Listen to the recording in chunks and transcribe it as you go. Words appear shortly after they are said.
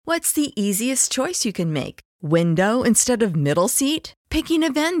What's the easiest choice you can make? Window instead of middle seat? Picking a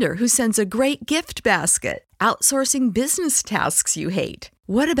vendor who sends a great gift basket? Outsourcing business tasks you hate?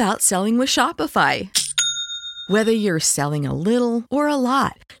 What about selling with Shopify? Whether you're selling a little or a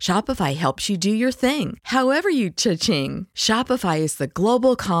lot, Shopify helps you do your thing, however you cha-ching. Shopify is the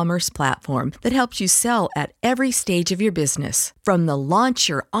global commerce platform that helps you sell at every stage of your business. From the launch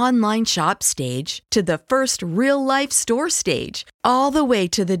your online shop stage to the first real-life store stage, all the way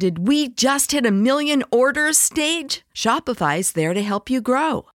to the did we just hit a million orders stage. Shopify's there to help you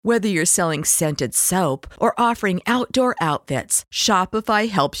grow. Whether you're selling scented soap or offering outdoor outfits, Shopify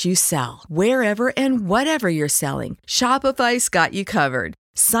helps you sell. Wherever and whatever you're selling, Shopify's got you covered.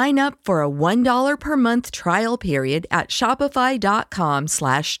 Sign up for a $1 per month trial period at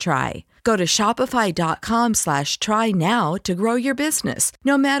shopify.com/try. Go to shopify.com/try now to grow your business,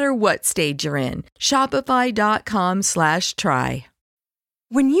 no matter what stage you're in. Shopify.com/try.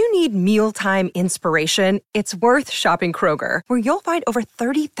 When you need mealtime inspiration, it's worth shopping Kroger, where you'll find over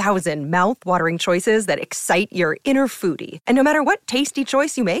 30,000 mouth-watering choices that excite your inner foodie. And no matter what tasty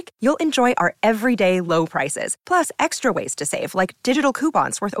choice you make, you'll enjoy our everyday low prices, plus extra ways to save, like digital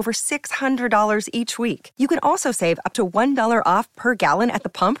coupons worth over $600 each week. You can also save up to $1 off per gallon at the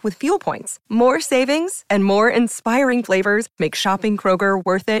pump with fuel points. More savings and more inspiring flavors make shopping Kroger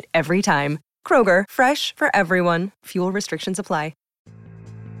worth it every time. Kroger, fresh for everyone. Fuel restrictions apply.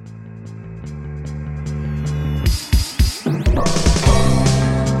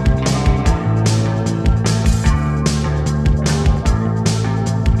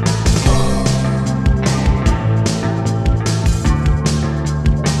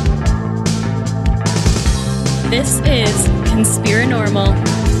 This is Conspiranormal.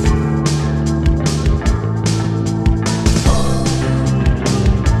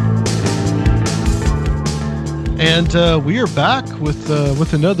 And we are back with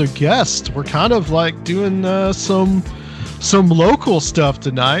another guest. We're kind of like doing some local stuff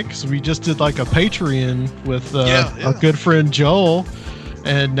tonight because we just did like a Patreon with our good friend Joel,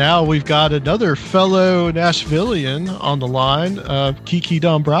 and now we've got another fellow Nashvilleian on the line, Kiki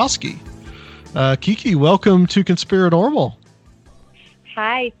Dombrowski. Kiki, welcome to Conspiranormal.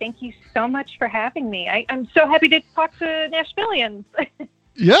 Hi, thank you so much for having me. I'm so happy to talk to Nashvilleians.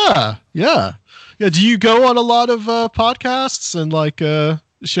 Yeah. Do you go on a lot of podcasts and like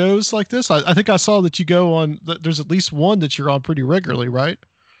shows like this? I think I saw that you go on. There's at least one that you're on pretty regularly, right?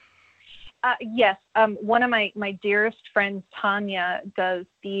 Yes. One of my dearest friends, Tanya, does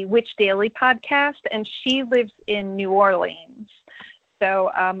the Witch Daily podcast, and she lives in New Orleans.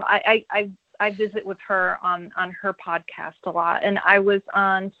 So I visit with her on her podcast a lot, and I was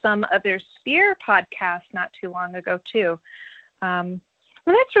on some of their Spear podcasts not too long ago too. Well,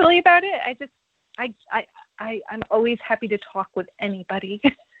 that's really about it. I'm always happy to talk with anybody.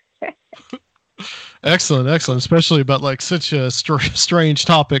 Excellent. Especially about like such strange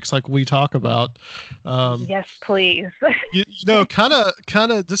topics like we talk about. Yes, please. kind of.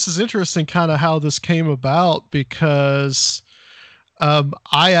 This is interesting. Kind of how this came about because.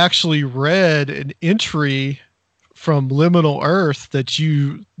 I actually read an entry from Liminal Earth that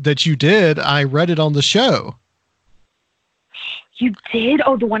you did. I read it on the show. You did?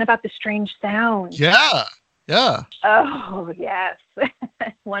 Oh, the one about the strange sound. Yeah. Oh, yes.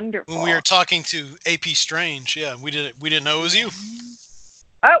 Wonderful. When we were talking to AP Strange, we didn't know it was you.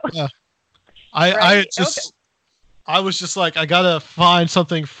 Oh. Yeah. Right. I was just like, I gotta find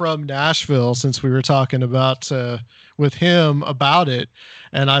something from Nashville since we were talking about with him about it,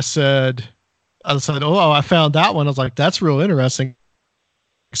 and I said, oh, I found that one. I was like, that's real interesting.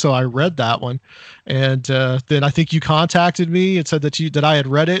 So I read that one, and then I think you contacted me and said that I had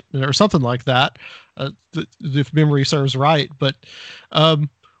read it or something like that, if memory serves right. But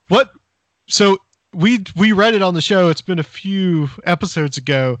So we read it on the show. It's been a few episodes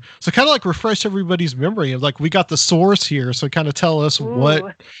ago. So kind of like refresh everybody's memory of like, we got the source here. So kind of tell us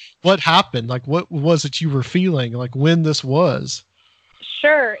what happened. Like, what was it you were feeling like when this was?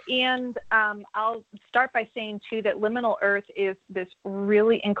 Sure. And I'll start by saying too, that Liminal Earth is this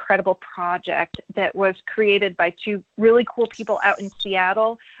really incredible project that was created by two really cool people out in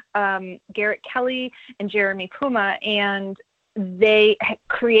Seattle, Garrett Kelly and Jeremy Puma. And they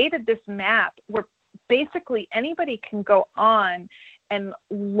created this map where basically anybody can go on and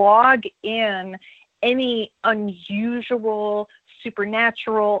log in any unusual,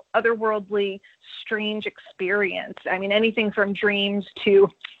 supernatural, otherworldly, strange experience. I mean, anything from dreams to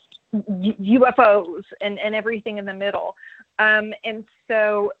UFOs and everything in the middle. And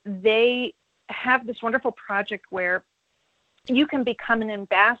so they have this wonderful project where you can become an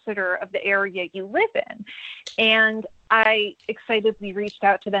ambassador of the area you live in. And I excitedly reached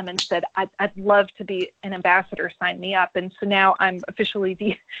out to them and said, I'd love to be an ambassador, sign me up. And so now I'm officially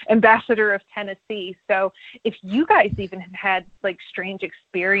the ambassador of Tennessee. So if you guys even have had like strange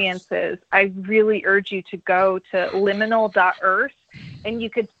experiences, I really urge you to go to liminal.earth and you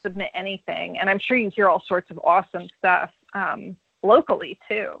could submit anything. And I'm sure you hear all sorts of awesome stuff locally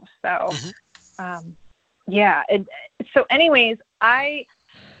too. So, yeah. And so anyways, I'm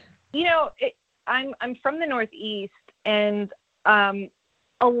from the Northeast, and a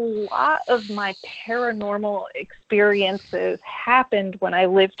lot of my paranormal experiences happened when I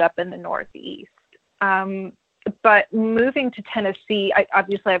lived up in the Northeast. But moving to Tennessee, I've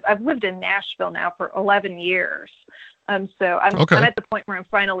lived in Nashville now for 11 years. So I'm at the point where I'm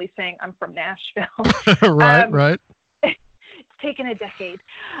finally saying I'm from Nashville. Right. It's taken a decade.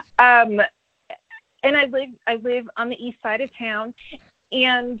 And I live on the east side of town.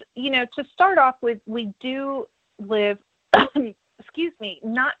 And, to start off with, we do live,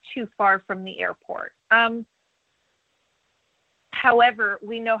 not too far from the airport. However,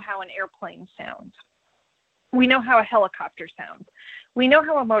 we know how an airplane sounds. We know how a helicopter sounds. We know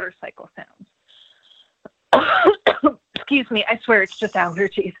how a motorcycle sounds. Excuse me, I swear it's just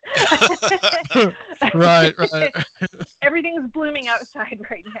allergies. Right. Everything's blooming outside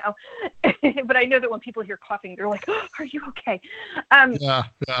right now. But I know that when people hear coughing, they're like, oh, are you okay? Yeah.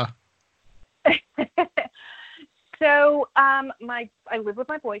 So I live with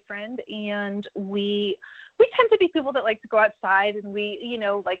my boyfriend, and we tend to be people that like to go outside, and we,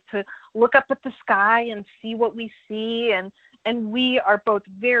 like to look up at the sky and see what we see. And we are both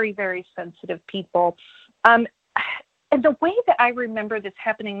very, very sensitive people. And the way that I remember this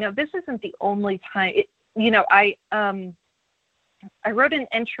happening, now this isn't the only time, I wrote an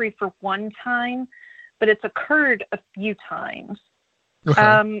entry for one time, but it's occurred a few times.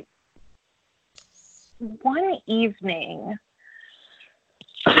 Okay. One evening,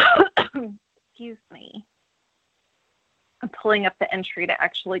 excuse me, I'm pulling up the entry to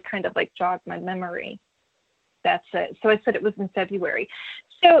actually kind of like jog my memory. That's it. So I said it was in February.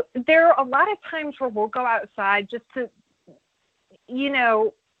 So there are a lot of times where we'll go outside just to,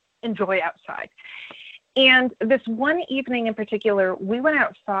 enjoy outside. And this one evening in particular, we went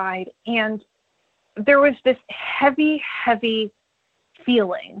outside, and there was this heavy, heavy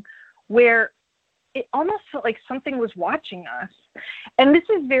feeling where it almost felt like something was watching us. And this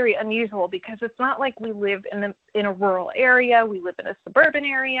is very unusual because it's not like we live in a rural area. We live in a suburban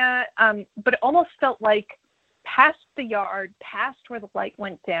area. But it almost felt like past the yard, past where the light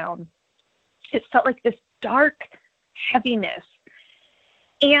went down, it felt like this dark heaviness.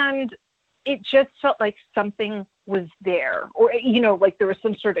 And it just felt like something was there, or, like there was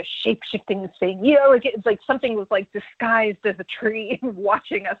some sort of shape-shifting thing, it's like something was like disguised as a tree and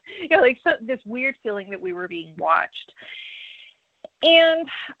watching us, this weird feeling that we were being watched. And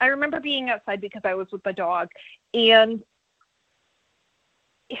I remember being outside because I was with my dog, and,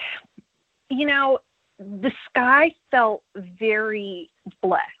 the sky felt very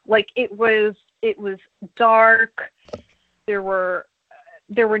black. Like it was dark. There were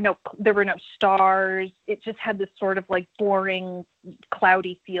no stars. It just had this sort of like boring,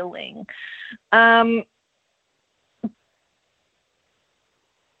 cloudy feeling. The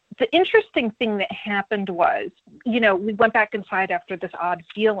interesting thing that happened was, we went back inside after this odd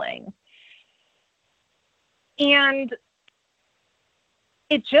feeling, and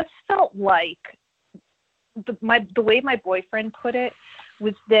it just felt like the way my boyfriend put it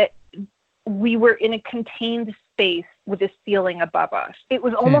was that we were in a contained space with this ceiling above us. It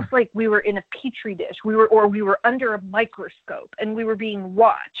was almost like we were in a petri dish. We were under a microscope, and we were being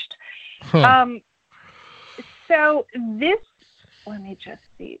watched. So this, let me just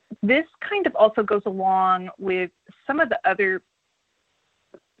see. This kind of also goes along with some of the other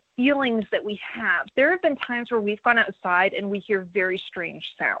feelings that we have. There have been times where we've gone outside and we hear very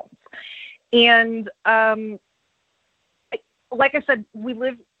strange sounds. And like I said, we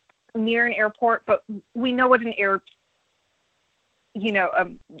live near an airport, but we know what an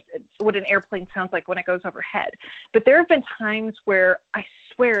airplane sounds like when it goes overhead. But there have been times where I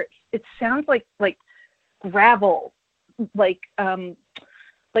swear it sounds like gravel, like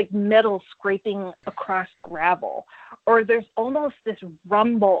metal scraping across gravel, or there's almost this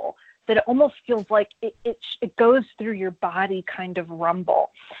rumble that it almost feels like it goes through your body kind of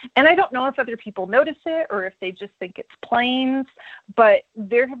rumble. And I don't know if other people notice it or if they just think it's planes, but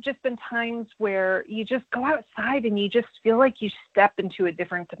there have just been times where you just go outside and you just feel like you step into a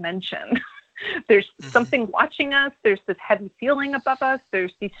different dimension. There's something watching us. There's this heavy feeling above us.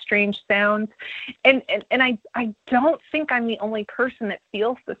 There's these strange sounds. And I don't think I'm the only person that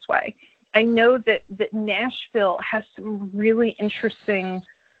feels this way. I know that Nashville has some really interesting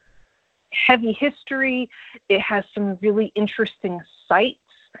heavy history. It has some really interesting sights.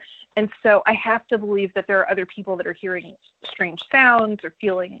 And so I have to believe that there are other people that are hearing strange sounds or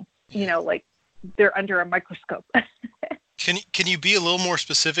feeling, like they're under a microscope. Can you be a little more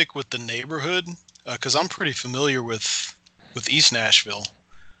specific with the neighborhood? Because I'm pretty familiar with East Nashville.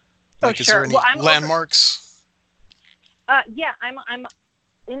 Like, sure. Is there any landmarks? Yeah, I'm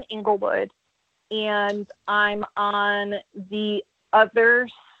in Inglewood, and I'm on the other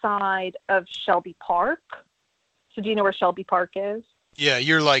side of Shelby Park. So do you know where Shelby Park is? Yeah,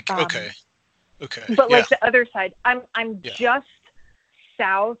 you're like okay. But like the other side, I'm just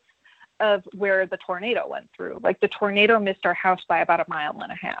south of where the tornado went through. Like the tornado missed our house by about 1.5 miles.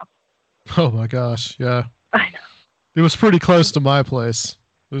 Oh my gosh, yeah. I know. It was pretty close to my place.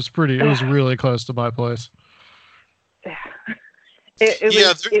 It was really close to my place.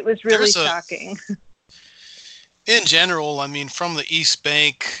 It was really shocking. In general, I mean, from the East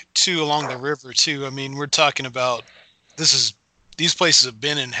Bank to along the river too, I mean, we're talking about these places have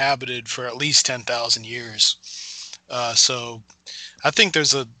been inhabited for at least 10,000 years. So I think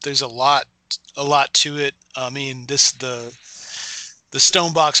there's a lot to it. I mean, the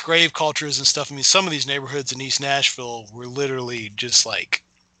Stonebox grave cultures and stuff. I mean, some of these neighborhoods in East Nashville were literally just like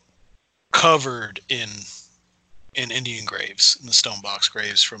covered in Indian graves, in the Stonebox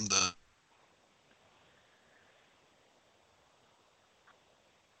graves from the.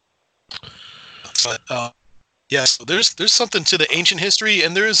 But yes, there's something to the ancient history,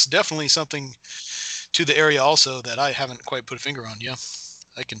 and there's definitely something to the area also that I haven't quite put a finger on. Yeah,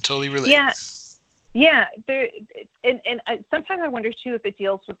 I can totally relate. Yeah. There, and sometimes I wonder too if it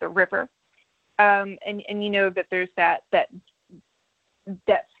deals with the river, and that there's that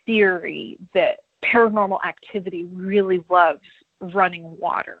theory that paranormal activity really loves running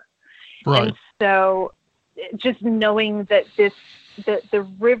water, right? And so, just knowing that the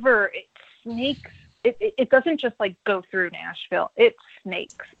river snakes. It doesn't just like go through Nashville. It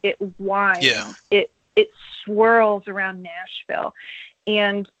snakes. It winds. Yeah. It swirls around Nashville,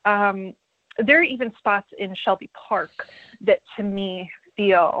 and there are even spots in Shelby Park that to me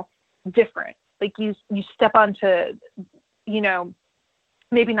feel different. Like you step onto,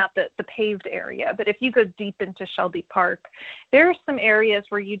 maybe not the paved area, but if you go deep into Shelby Park, there are some areas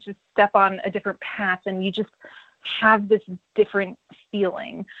where you just step on a different path and you just have this different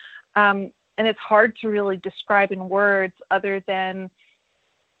feeling. And it's hard to really describe in words other than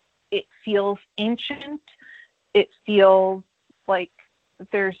it feels ancient. It feels like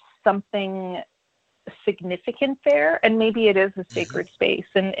there's something significant there, and maybe it is a sacred space.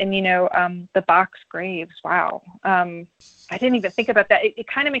 And the box graves, wow. I didn't even think about that. It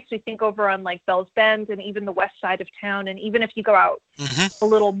kind of makes me think over on like Bell's Bend and even the west side of town. And even if you go out a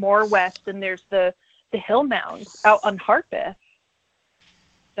little more west, and there's the hill mounds out on Harpeth.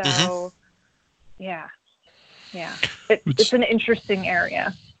 So yeah. It's an interesting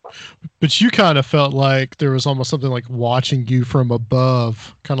area. But you kind of felt like there was almost something like watching you from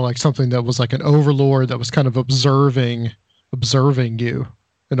above, kind of like something that was like an overlord that was kind of observing you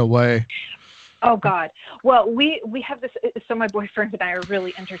in a way. Oh God. Well, we have this. So my boyfriend and I are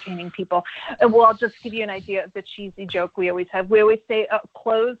really entertaining people. Well, I'll just give you an idea of the cheesy joke we always have. We always say,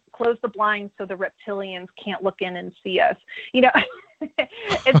 close the blinds so the reptilians can't look in and see us. And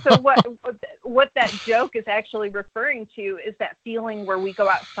so what that joke is actually referring to is that feeling where we go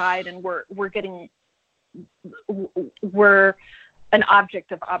outside and we're an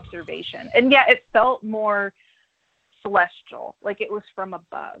object of observation. And yeah, it felt more celestial, like it was from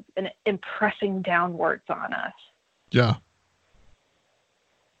above and impressing downwards on us. Yeah.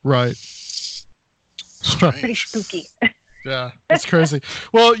 Right. Pretty spooky. Yeah, it's crazy.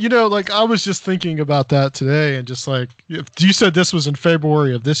 Well, like I was just thinking about that today, and just like you said, this was in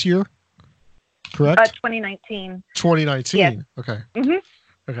February of this year, correct? 2019. 2019. Yes. Okay.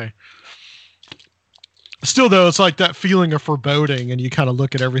 Mm-hmm. Okay. Still, though, it's like that feeling of foreboding, and you kind of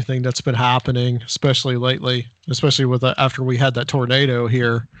look at everything that's been happening, especially lately, especially with after we had that tornado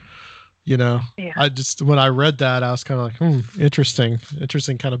here. Yeah. When I read that, I was kind of like, interesting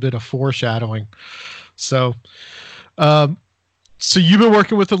kind of bit of foreshadowing. So you've been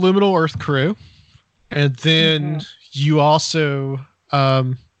working with the Liminal Earth crew, and then you also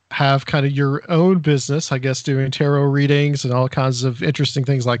have kind of your own business, I guess, doing tarot readings and all kinds of interesting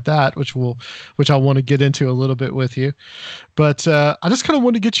things like that, which I want to get into a little bit with you. But I just kind of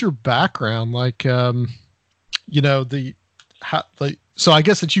want to get your background, like, so I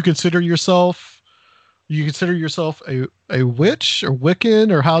guess that you consider yourself a witch or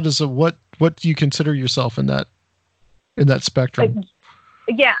Wiccan, or what do you consider yourself in that spectrum?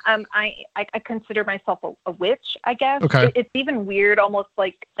 Yeah, I consider myself a witch, I guess. Okay. It's even weird, almost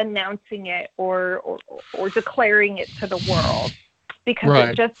like announcing it or declaring it to the world, because Right.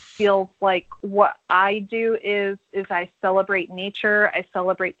 it just feels like what I do is I celebrate nature, I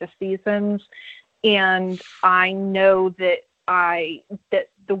celebrate the seasons, and I know that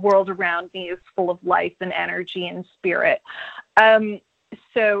the world around me is full of life and energy and spirit.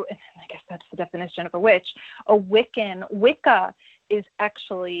 So I guess that's the definition of a witch. Wicca is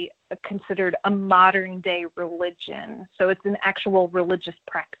actually considered a modern day religion. So it's an actual religious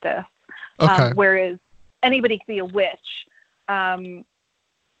practice. Okay. Whereas anybody can be a witch.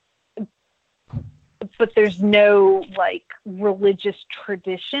 But there's no like religious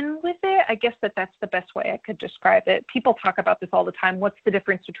tradition with it. I guess that's the best way I could describe it. People talk about this all the time. What's the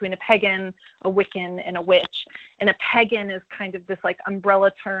difference between a pagan, a Wiccan, and a witch? And a pagan is kind of this like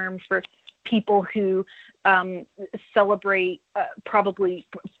umbrella term for people who celebrate probably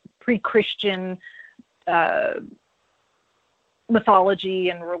pre-Christian mythology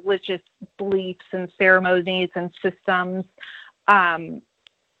and religious beliefs and ceremonies and systems.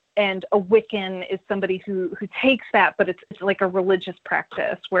 And a Wiccan is somebody who takes that, but it's like a religious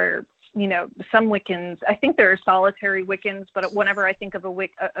practice where, you know, some Wiccans, I think there are solitary Wiccans, but whenever I think of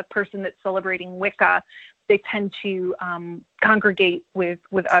a person that's celebrating Wicca, they tend to congregate with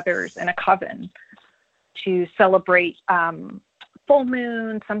others in a coven to celebrate full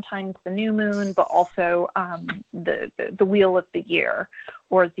moon, sometimes the new moon, but also the wheel of the year,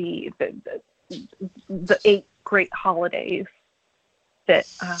 or the 8 great holidays that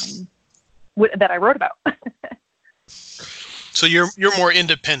I wrote about. So you're more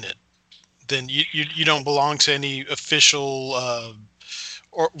independent than you don't belong to any official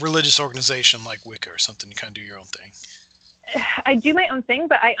or religious organization like Wicca or something. You kind of do your own thing. I do my own thing,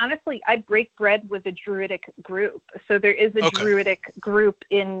 but I break bread with a Druidic group. So there is a Druidic group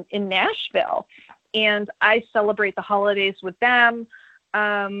in Nashville, and I celebrate the holidays with them.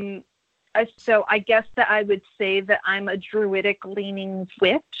 So I guess that I would say that I'm a Druidic-leaning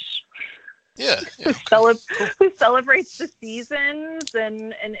witch. Yeah. Who celebrates the seasons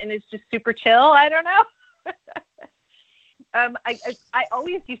and is just super chill. I don't know. I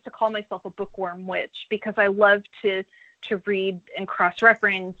always used to call myself a bookworm witch because I love to read and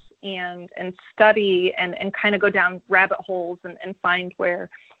cross-reference and study and kind of go down rabbit holes and find where,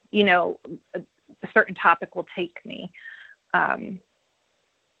 you know, a certain topic will take me.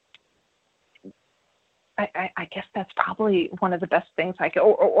 I guess that's probably one of the best things I could,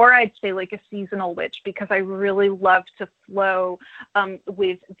 or I'd say like a seasonal witch, because I really love to flow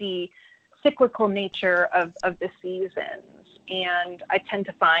with the cyclical nature of the seasons. And I tend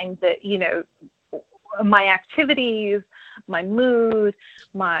to find that, you know, my activities, my mood,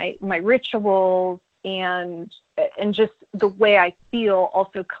 my rituals, and just the way I feel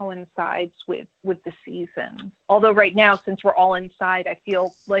also coincides with the seasons. Although right now, since we're all inside, I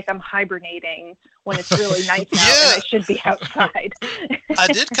feel like I'm hibernating when it's really nice out and I should be outside. I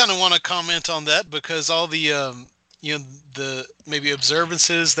did kind of want to comment on that, because all the you know, the maybe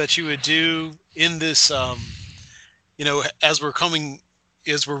observances that you would do in this you know, as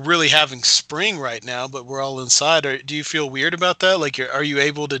we're really having spring right now, but we're all inside. Do you feel weird about that? Like, are you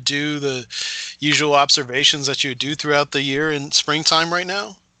able to do the usual observations that you do throughout the year in springtime right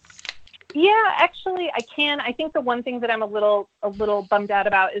now? Yeah, actually, I can. I think the one thing that I'm a little bummed out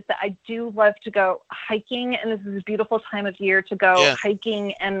about is that I do love to go hiking, and this is a beautiful time of year to go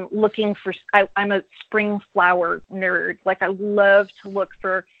hiking and looking for. I'm a spring flower nerd. Like, I love to look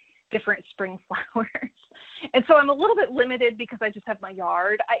for different spring flowers. And so I'm a little bit limited because I just have my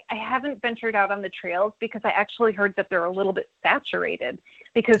yard. I haven't ventured out on the trails because I actually heard that they're a little bit saturated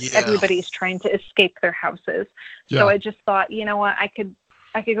because everybody's trying to escape their houses. So I just thought, you know what, I could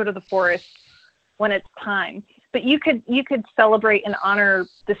go to the forest when it's time. But you could celebrate and honor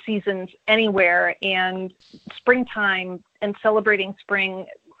the seasons anywhere, and springtime and celebrating spring,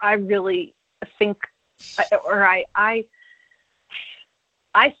 I really think,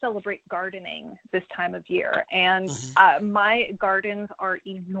 I celebrate gardening this time of year, and my gardens are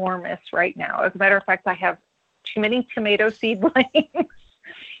enormous right now. As a matter of fact, I have too many tomato seedlings.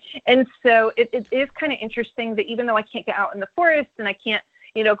 And so it is kind of interesting that even though I can't get out in the forest and I can't,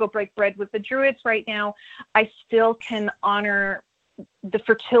 you know, go break bread with the Druids right now, I still can honor the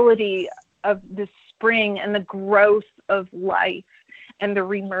fertility of the spring and the growth of life and the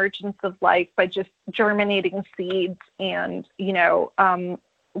reemergence of life by just germinating seeds and, you know,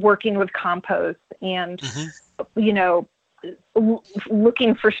 working with compost and, you know,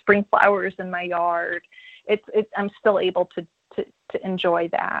 looking for spring flowers in my yard. I'm still able to enjoy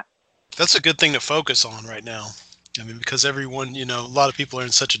that. That's a good thing to focus on right now. I mean, because everyone, a lot of people are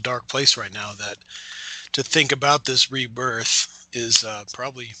in such a dark place right now that to think about this rebirth is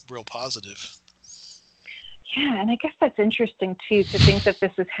probably real positive. Yeah, and I guess that's interesting too, to think that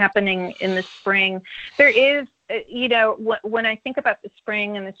this is happening in the spring. There is, when I think about the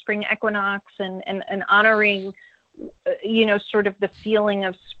spring and the spring equinox and honoring, sort of the feeling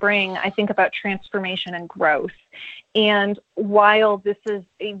of spring, I think about transformation and growth. And while this is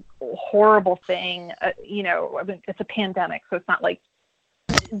a horrible thing, I mean, it's a pandemic, so it's not like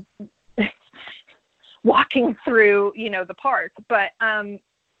walking through, the park, but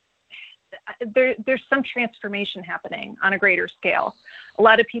there's some transformation happening on a greater scale. A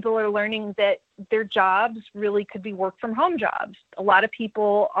lot of people are learning that their jobs really could be work from home jobs. A lot of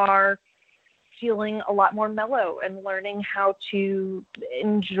people are feeling a lot more mellow and learning how to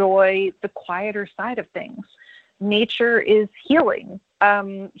enjoy the quieter side of things. Nature is healing.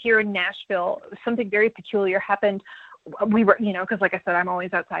 Here in Nashville, something very peculiar happened. We were, because like I said, I'm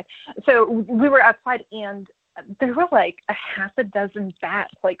always outside. So we were outside, and there were like a half a dozen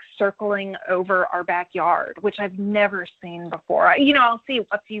bats like circling over our backyard, which I've never seen before. I'll see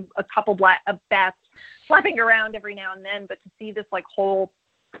a couple bats flapping around every now and then, but to see this like whole,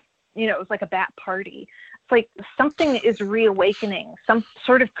 it was like a bat party. It's like something is reawakening. Some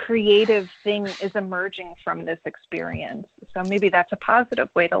sort of creative thing is emerging from this experience. So maybe that's a positive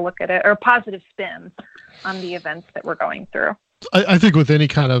way to look at it, or a positive spin on the events that we're going through. I think with any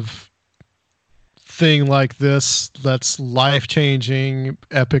kind of thing like this that's life-changing,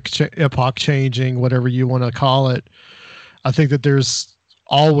 epoch-changing, whatever you want to call it, I think that there's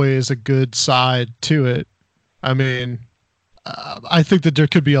always a good side to it. I mean, I think that there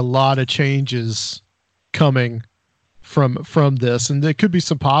could be a lot of changes coming from this, and there could be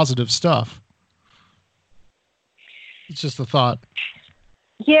some positive stuff. It's just a thought.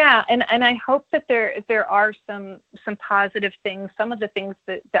 Yeah, and I hope that there are some positive things. Some of the things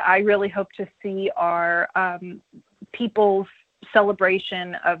that I really hope to see are people's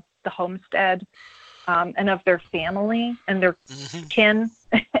celebration of the homestead and of their family and their kin,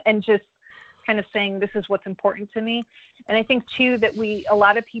 and just kind of saying, this is what's important to me. And I think too that a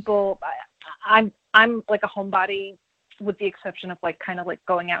lot of people, I'm like a homebody, with the exception of like kind of like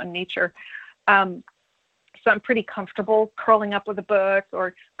going out in nature. So I'm pretty comfortable curling up with a book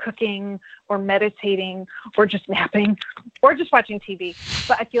or cooking or meditating or just napping or just watching TV.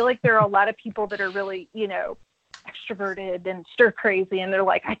 But I feel like there are a lot of people that are really, extroverted and stir crazy, and they're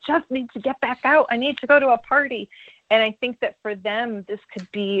like, I just need to get back out. I need to go to a party. And I think that for them, this could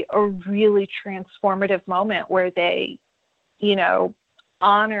be a really transformative moment where they,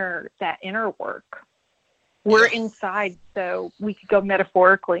 honor that inner work. We're inside, so we could go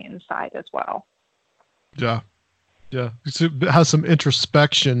metaphorically inside as well. Yeah. It has some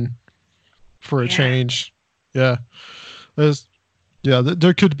introspection for a change. Yeah.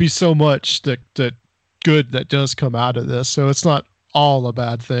 There could be so much that good that does come out of this. So it's not all a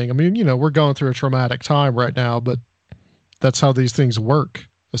bad thing. I mean, we're going through a traumatic time right now, but that's how these things work,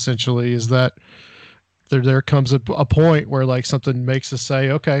 essentially, is that there comes a point where like something makes us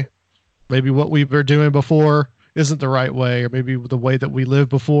say, okay, maybe what we were doing before isn't the right way, or maybe the way that we lived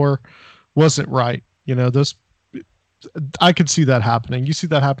before wasn't right. I could see that happening. You see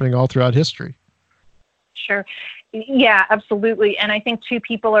that happening all throughout history. Sure. Yeah, absolutely. And I think too,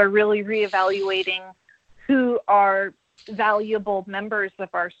 people are really reevaluating who are valuable members of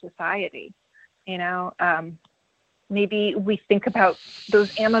our society. Maybe we think about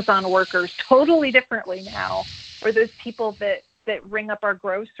those Amazon workers totally differently now, or those people that ring up our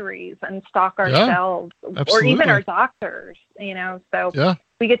groceries and stock our shelves, or even our doctors, so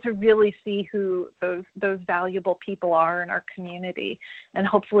we get to really see who those valuable people are in our community. And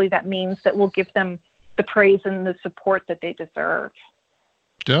hopefully that means that we'll give them the praise and the support that they deserve.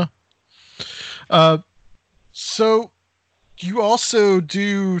 Yeah. So you also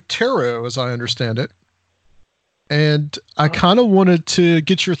do tarot, as I understand it. And I kind of wanted to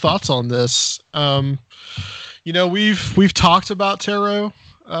get your thoughts on this. We've talked about tarot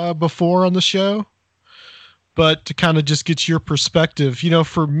before on the show, but to kind of just get your perspective,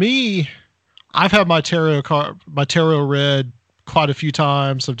 for me, I've had my tarot read quite a few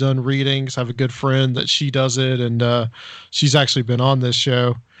times. I've done readings. I have a good friend that she does it, and she's actually been on this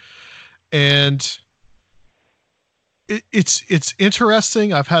show. And it's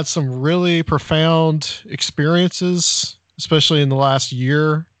interesting. I've had some really profound experiences, especially in the last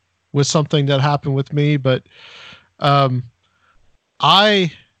year, with something that happened with me. But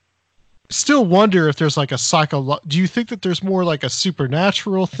I still wonder if there's like a do you think that there's more like a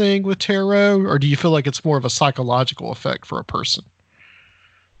supernatural thing with tarot, or do you feel like it's more of a psychological effect for a person?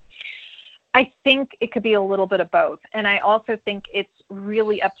 I think it could be a little bit of both. And I also think it's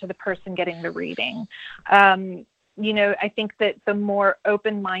really up to the person getting the reading. I think that the more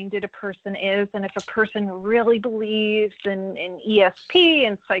open-minded a person is, and if a person really believes in ESP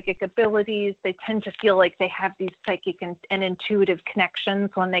and psychic abilities, they tend to feel like they have these psychic and intuitive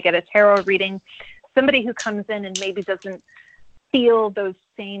connections when they get a tarot reading. Somebody who comes in and maybe doesn't feel those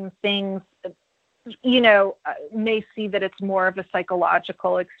same things, may see that it's more of a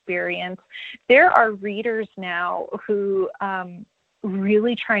psychological experience. There are readers now who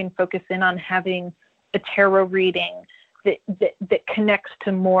really try and focus in on having a tarot reading that connects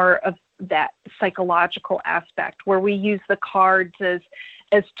to more of that psychological aspect, where we use the cards as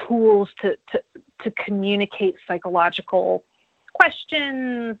tools to communicate psychological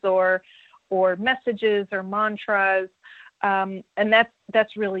questions or messages or mantras. And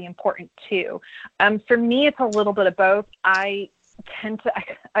that's really important too. For me, it's a little bit of both. I tend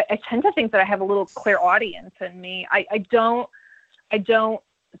to think that I have a little clairaudience in me. I don't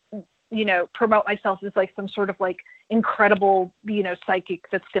promote myself as like some sort of like incredible, psychic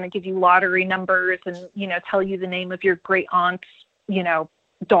that's going to give you lottery numbers and, tell you the name of your great aunt's,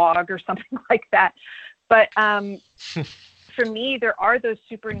 dog or something like that. But for me, there are those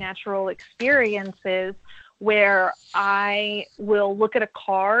supernatural experiences where I will look at a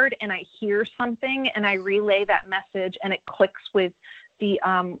card and I hear something and I relay that message and it clicks with the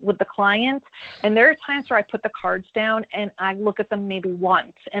client. And there are times where I put the cards down and I look at them maybe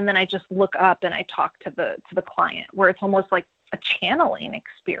once, and then I just look up and I talk to the client, where it's almost like a channeling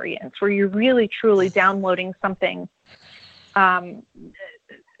experience where you're really truly downloading something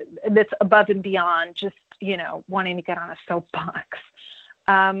that's above and beyond just, wanting to get on a soapbox.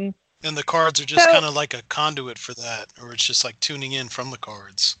 And the cards are just kind of like a conduit for that, or it's just like tuning in from the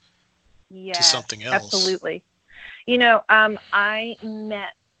cards to something else. Absolutely. I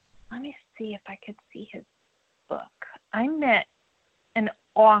met, let me see if I could see his book. I met an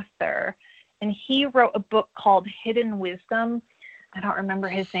author, and he wrote a book called Hidden Wisdom. I don't remember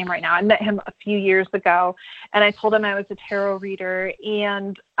his name right now. I met him a few years ago, and I told him I was a tarot reader,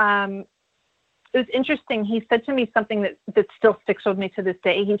 and it was interesting. He said to me something that still sticks with me to this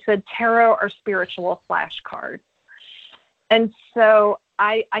day. He said, tarot are spiritual flashcards. And so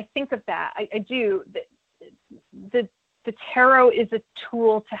I think of that. I do. The tarot is a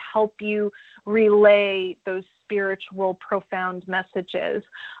tool to help you relay those spiritual, profound messages.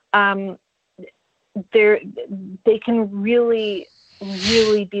 They can really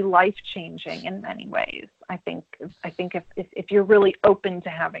be life-changing in many ways. I think if you're really open to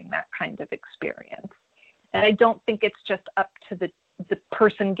having that kind of experience. And I don't think it's just up to the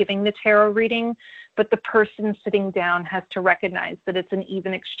person giving the tarot reading, but the person sitting down has to recognize that it's an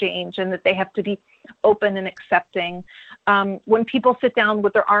even exchange and that they have to be open and accepting. When people sit down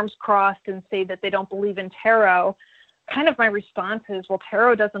with their arms crossed and say that they don't believe in tarot, kind of my response is, well,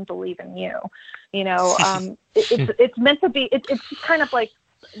 tarot doesn't believe in you. It's meant to be, it's kind of like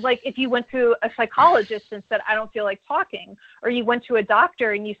if you went to a psychologist and said, I don't feel like talking, or you went to a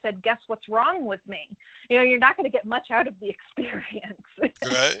doctor and you said, guess what's wrong with me? You're not going to get much out of the experience.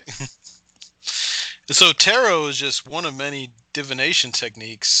 Right. So tarot is just one of many divination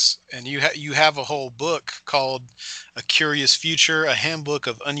techniques, and you have a whole book called A Curious Future, a handbook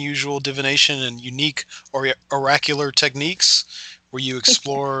of unusual divination and unique oracular techniques, where you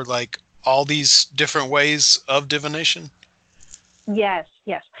explore like all these different ways of divination. Yes.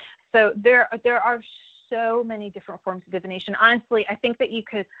 So there are so many different forms of divination. Honestly, I think that you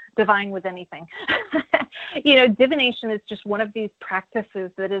could divine with anything. Divination is just one of these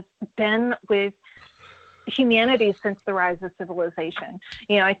practices that has been with humanity since the rise of civilization.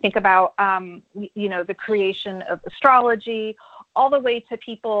 I think about, the creation of astrology, all the way to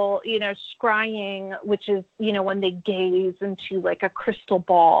people, scrying, which is, when they gaze into like a crystal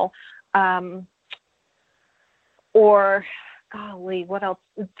ball, or golly, what else?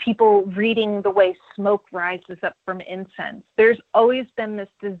 People reading the way smoke rises up from incense. There's always been this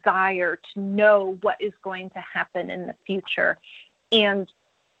desire to know what is going to happen in the future. And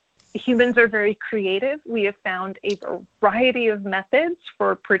humans are very creative. We have found a variety of methods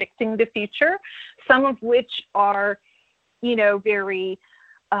for predicting the future, some of which are, very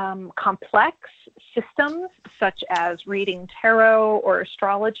complex systems, such as reading tarot or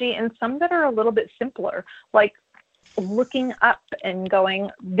astrology, and some that are a little bit simpler, like looking up and going,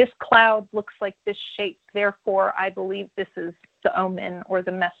 this cloud looks like this shape, therefore I believe this is the omen or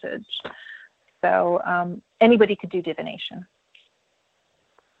the message. So anybody could do divination.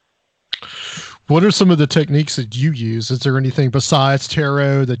 What are some of the techniques that you use? Is there anything besides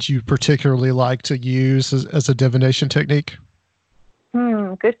tarot that you particularly like to use as a divination technique?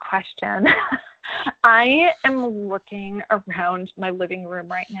 Good question. I am looking around my living room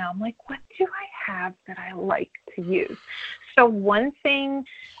right now. I'm like, what do I have that I like to use? So one thing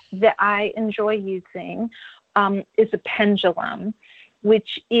that I enjoy using is a pendulum,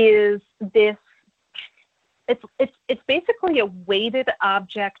 which is this. It's basically a weighted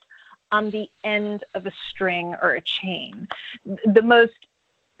object on the end of a string or a chain. The most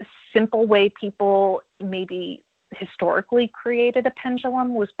simple way people maybe historically created a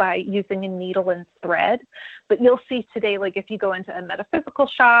pendulum was by using a needle and thread. But you'll see today, like if you go into a metaphysical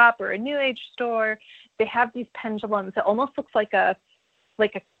shop or a new age store, they have these pendulums that almost looks like a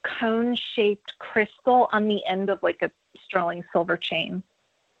cone-shaped crystal on the end of like a sterling silver chain.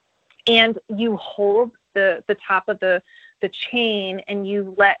 And you hold the top of the chain and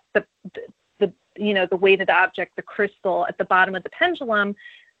you let the weighted object, the crystal at the bottom of the pendulum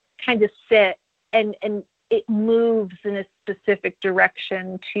kind of sit and it moves in a specific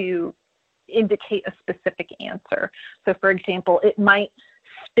direction to indicate a specific answer. So for example, it might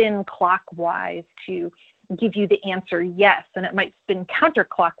spin clockwise to give you the answer yes, and it might spin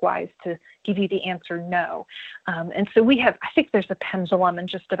counterclockwise to give you the answer no. And so I think there's a pendulum in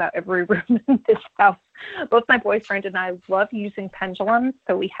just about every room in this house. Both my boyfriend and I love using pendulums,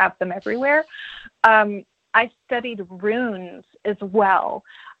 so we have them everywhere. I studied runes as well,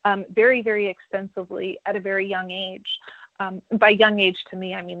 very, very extensively at a very young age. By young age to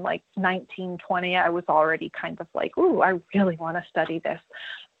me, I mean like 19, 20, I was already kind of like, ooh, I really want to study this.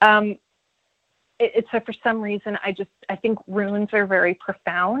 So for some reason, I think runes are very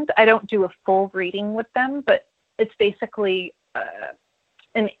profound. I don't do a full reading with them, but it's basically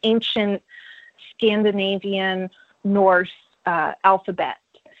an ancient Scandinavian Norse alphabet.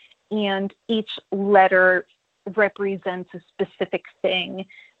 And each letter represents a specific thing.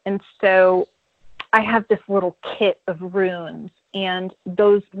 And so I have this little kit of runes, and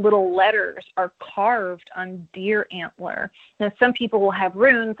those little letters are carved on deer antler. Now, some people will have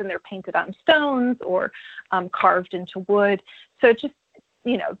runes and they're painted on stones or carved into wood. So it just,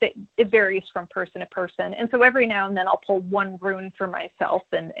 it varies from person to person. And so every now and then I'll pull one rune for myself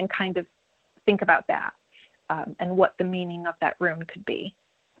and kind of think about that and what the meaning of that rune could be.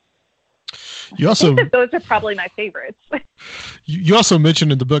 You also, I think that those are probably my favorites. You also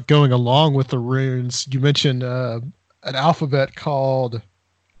mentioned in the book, going along with the runes, you mentioned an alphabet called,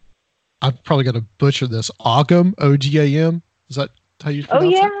 I'm probably going to butcher this, Ogham, O-G-A-M. Is that how you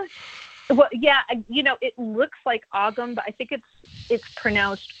pronounce it? Oh, yeah. Well, yeah, it looks like Ogham, but I think it's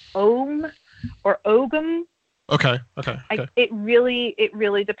pronounced Ohm or Ogham. Okay. It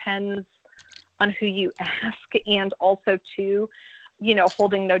really depends on who you ask, and also too,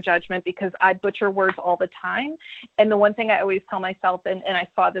 holding no judgment, because I butcher words all the time. And the one thing I always tell myself, and I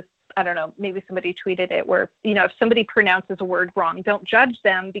saw this, I don't know, maybe somebody tweeted it, where, if somebody pronounces a word wrong, don't judge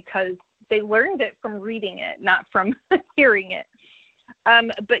them, because they learned it from reading it, not from hearing it.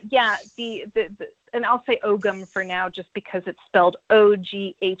 But yeah, and I'll say Ogham for now, just because it's spelled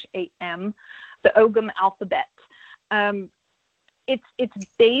O-G-H-A-M, the Ogham alphabet. It's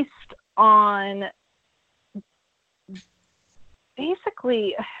based on,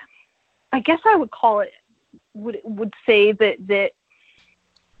 basically, I guess I would call it, would say that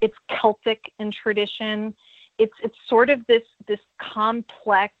it's Celtic in tradition. It's sort of this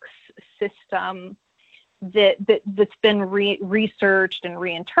complex system that's been researched and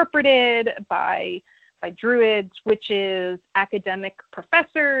reinterpreted by druids, witches, academic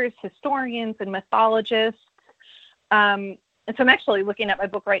professors, historians, and mythologists. And so I'm actually looking at my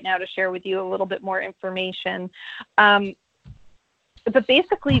book right now to share with you a little bit more information. But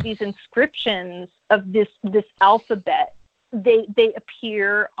basically, these inscriptions of this isabet, they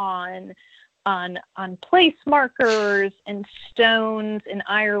appear on place markers and stones in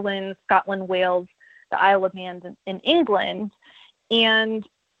Ireland, Scotland, Wales, the Isle of Man, in England. And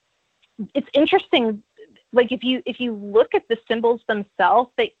it's interesting, like if you look at the symbols themselves,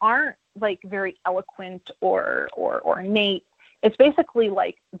 they aren't like very eloquent or ornate. It's basically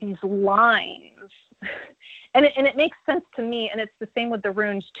like these lines. And it makes sense to me, and it's the same with the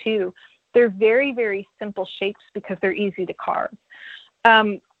runes too. They're very, very simple shapes because they're easy to carve.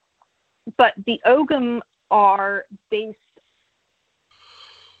 But the Ogham are based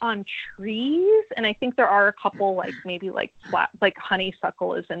on trees, and I think there are a couple, like maybe like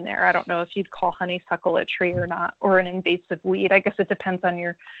honeysuckle is in there. I don't know if you'd call honeysuckle a tree or not, or an invasive weed. I guess it depends on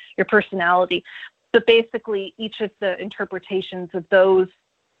your personality. But basically, each of the interpretations of those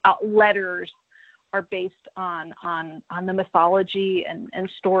letters are based on the mythology and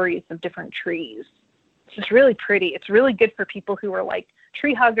stories of different trees. It's just really pretty. It's really good for people who are like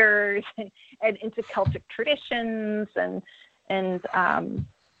tree huggers and into Celtic traditions and And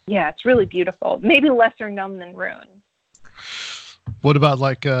yeah, it's really beautiful. Maybe lesser known than rune. What about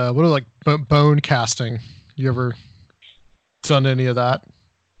bone casting? You ever done any of that?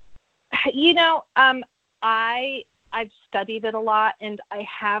 You know, I've studied it a lot, and I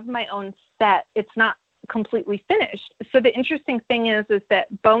have my own set. It's not completely finished. So the interesting thing is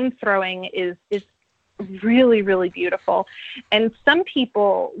that bone throwing is really, really beautiful. And some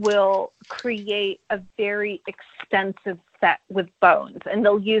people will create a very extensive set with bones, and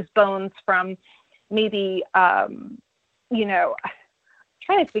they'll use bones from maybe, you know, I'm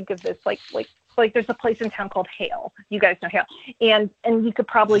trying to think of this, like there's a place in town called Hale. You guys know Hale. And you could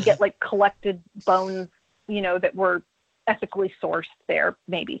probably get like collected bones, you know, that were ethically sourced there,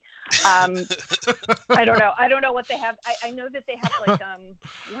 maybe. I don't know what they have. I know that they have like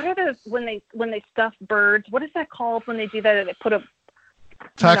what are those when they stuff birds? What is that called when they do that? They put a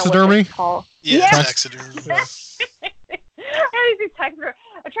taxidermy. Yeah, taxidermy.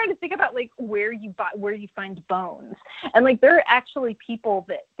 I'm trying to think about like where you find bones, and like there are actually people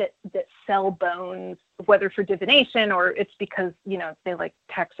that sell bones, whether for divination or it's because, you know, they like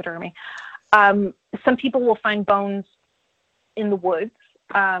taxidermy. Some people will find bones in the woods.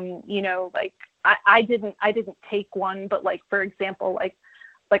 You know, like I didn't take one, but like, for example, like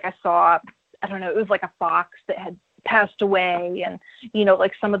I saw, I don't know, it was like a fox that had passed away, and, you know,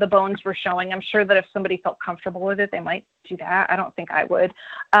 like some of the bones were showing. I'm sure that if somebody felt comfortable with it, they might do that. I don't think I would.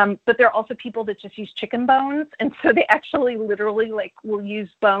 But there are also people that just use chicken bones. And so they actually literally like will use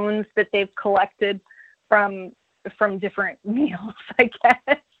bones that they've collected from different meals, I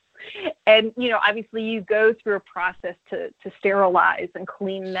guess. And, you know, obviously you go through a process to sterilize and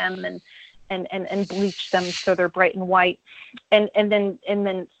clean them and bleach them so they're bright and white, and then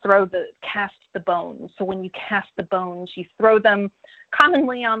cast the bones. So when you cast the bones, you throw them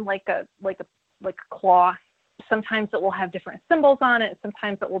commonly on like a cloth. Sometimes it will have different symbols on it.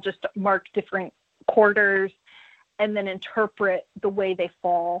 Sometimes it will just mark different quarters and then interpret the way they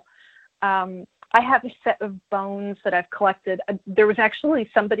fall. I have a set of bones that I've collected. There was actually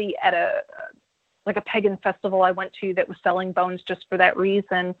somebody at a pagan festival I went to that was selling bones just for that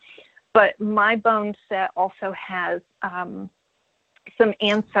reason. But my bone set also has some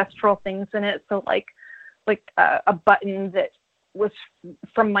ancestral things in it. So like a button that was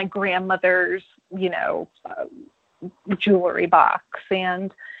from my grandmother's, you know, jewelry box,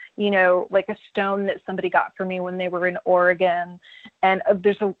 and, you know, like a stone that somebody got for me when they were in Oregon, and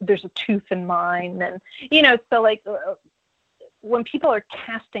there's a tooth in mine, and, you know, so like when people are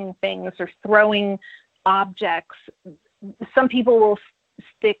casting things or throwing objects, some people will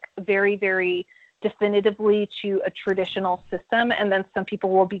stick very, very definitively to a traditional system, and then some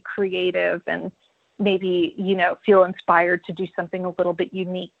people will be creative and maybe, you know, feel inspired to do something a little bit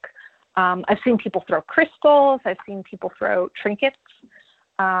unique. I've seen people throw crystals. I've seen people throw trinkets,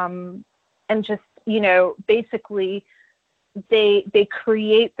 and just, you know, basically they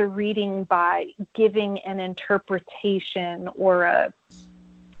create the reading by giving an interpretation or a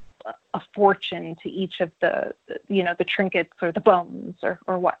fortune to each of the, you know, the trinkets or the bones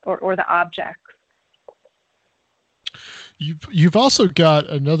or the objects. You've also got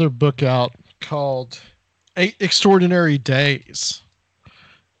another book out called 8 Extraordinary Days.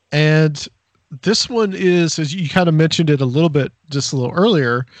 And this one is, as you kind of mentioned it a little bit just a little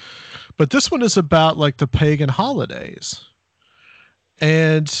earlier, but this one is about like the pagan holidays.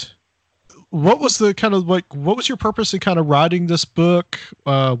 And what was the kind of like, what was your purpose in kind of writing this book?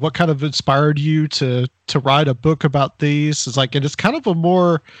 What kind of inspired you to write a book about these? It's like, and it's kind of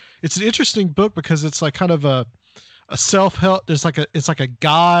it's an interesting book because it's like kind of a self-help. It's like a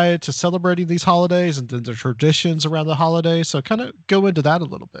guide to celebrating these holidays and then the traditions around the holidays. So kind of go into that a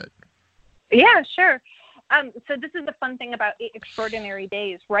little bit. Yeah, sure. So this is the fun thing about 8 Extraordinary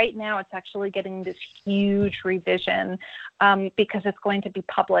Days. Right now, it's actually getting this huge revision because it's going to be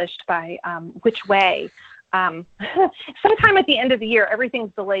published by Which Way. Sometime at the end of the year.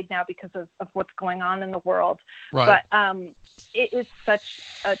 Everything's delayed now because of what's going on in the world. Right. But it is such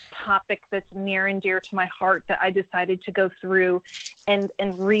a topic that's near and dear to my heart that I decided to go through and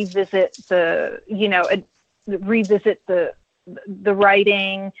revisit the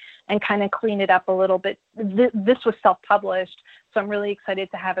writing and kind of clean it up a little bit. This was self-published, so I'm really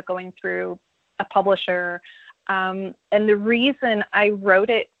excited to have it going through a publisher. And the reason I wrote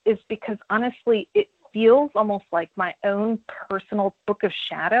it is because honestly, it feels almost like my own personal book of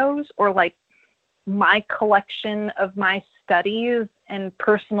shadows, or like my collection of my studies and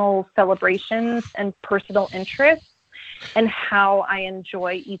personal celebrations and personal interests and how I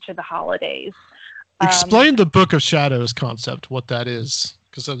enjoy each of the holidays. Explain the Book of Shadows concept, what that is,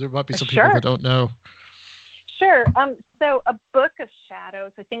 because there might be some people that don't know. Sure. Sure. So a book of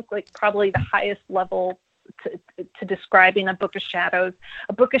shadows, I think like probably the highest level to describing a book of shadows.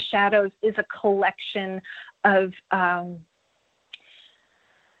 A book of shadows is a collection of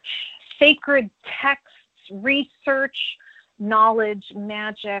sacred texts, research, knowledge,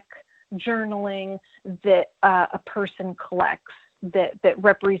 magic, journaling that a person collects that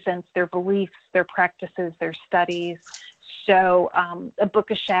represents their beliefs, their practices, their studies. So a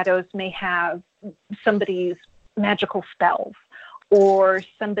book of shadows may have somebody's magical spells, or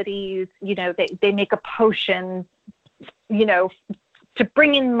somebody's, they make a potion, to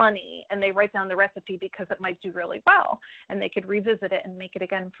bring in money, and they write down the recipe because it might do really well, and they could revisit it and make it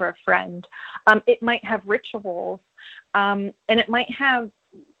again for a friend. It might have rituals, and it might have,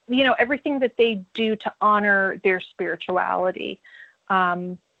 everything that they do to honor their spirituality.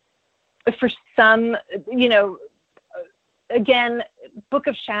 For some, again, Book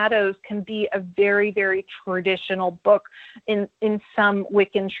of Shadows can be a very, very traditional book. In some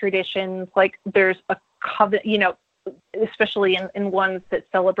Wiccan traditions, like there's a coven, especially in ones that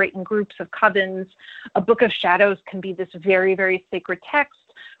celebrate in groups of covens, a Book of Shadows can be this very, very sacred text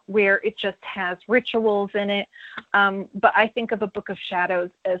where it just has rituals in it. But I think of a Book of Shadows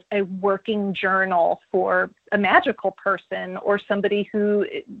as a working journal for a magical person, or somebody who,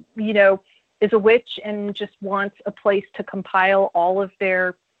 is a witch and just wants a place to compile all of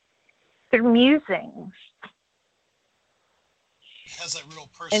their musings. It has that real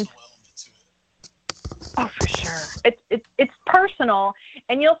personal element to it. Oh, for sure. It's personal,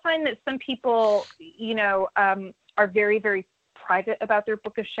 and you'll find that some people, are very, very private about their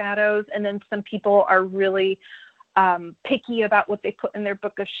Book of Shadows, and then some people are really picky about what they put in their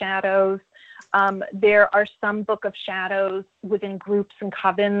Book of Shadows. There are some Book of Shadows within groups and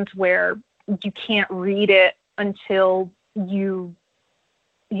covens where you can't read it until you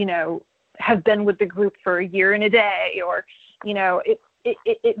have been with the group for a year and a day, or,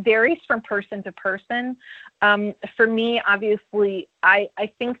 it varies from person to person. For me, obviously, I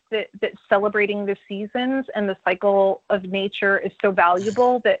think that celebrating the seasons and the cycle of nature is so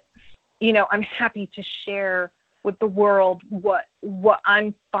valuable that, I'm happy to share with the world what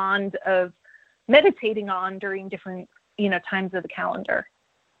I'm fond of meditating on during different, times of the calendar.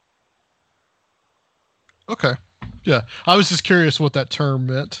 Okay. Yeah. I was just curious what that term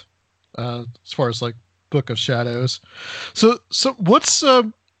meant, as far as like Book of Shadows. So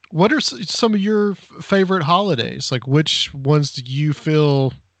what are some of your favorite holidays? Like, which ones do you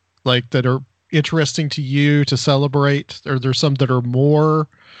feel like that are interesting to you to celebrate? Are there some that are more,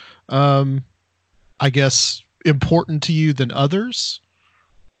 I guess, important to you than others?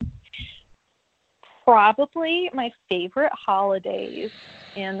 Probably my favorite holidays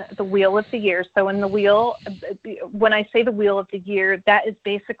in the Wheel of the Year. So in the wheel, when I say the Wheel of the Year, that is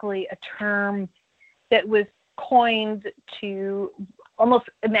basically a term that was coined to almost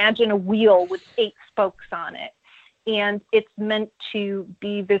imagine a wheel with 8 spokes on it. And it's meant to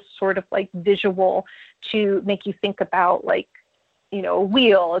be this sort of like visual to make you think about like, a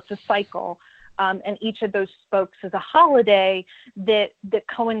wheel, it's a cycle. And each of those spokes is a holiday that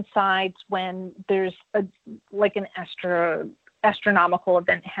coincides when there's an astronomical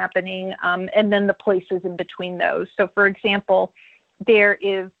event happening, and then the places in between those. So, for example, there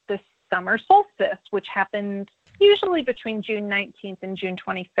is the summer solstice, which happens usually between June 19th and June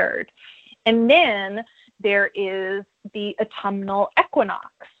 23rd. And then there is the autumnal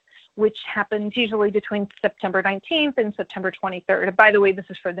equinox, which happens usually between September 19th and September 23rd. By the way, this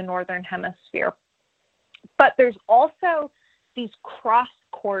is for the Northern Hemisphere. But there's also these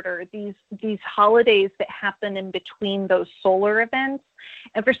cross-quarter, these holidays that happen in between those solar events.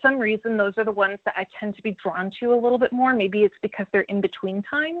 And for some reason, those are the ones that I tend to be drawn to a little bit more. Maybe it's because they're in between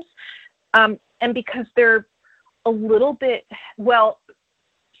times, and because they're a little bit,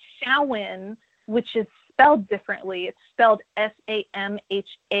 Samhain, which is spelled differently, it's spelled Samhain,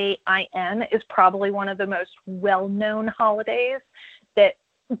 is probably one of the most well-known holidays that,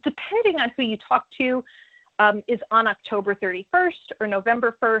 depending on who you talk to, is on October 31st or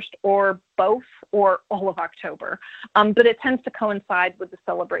November 1st or both or all of October. But it tends to coincide with the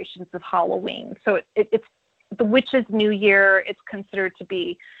celebrations of Halloween. So it's the Witch's New Year. It's considered to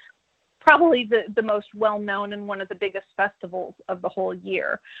be probably the most well-known and one of the biggest festivals of the whole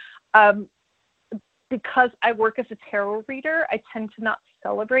year. Because I work as a tarot reader, I tend to not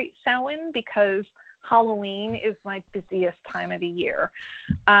celebrate Samhain because Halloween is my busiest time of the year.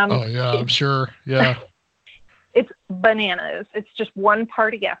 I'm sure. Yeah. It's bananas. It's just one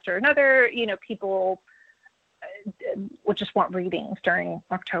party after another. People will just want readings during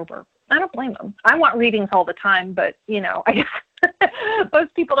October. I don't blame them. I want readings all the time, but I guess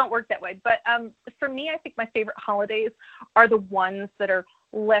most people don't work that way. But for me, I think my favorite holidays are the ones that are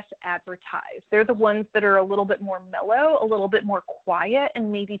less advertised. They're the ones that are a little bit more mellow, a little bit more quiet,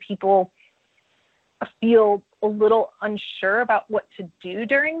 and maybe people feel a little unsure about what to do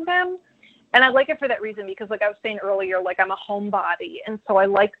during them. And I like it for that reason, because like I was saying earlier, like I'm a homebody. And so I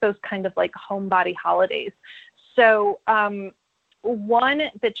like those kind of like homebody holidays. So one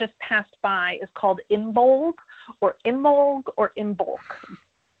that just passed by is called Imbolg or Imbolg or Imbolc.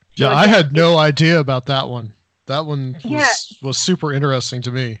 Yeah, I had no idea about that one. That one was super interesting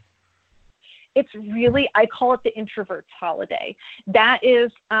to me. It's really, I call it the introvert's holiday. That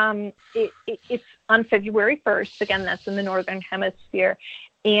is, it's on February 1st. Again, that's in the Northern Hemisphere.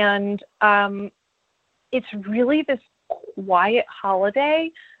 And it's really this quiet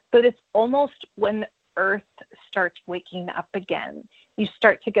holiday, but it's almost when the earth starts waking up again. You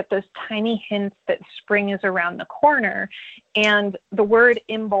start to get those tiny hints that spring is around the corner. And the word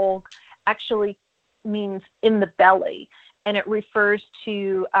Imbolg actually means in the belly. And it refers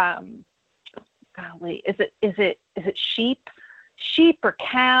to, is it sheep or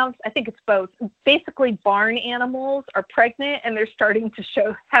calves? I think it's both. Basically, barn animals are pregnant and they're starting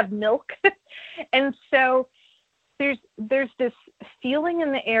to have milk. And so there's this feeling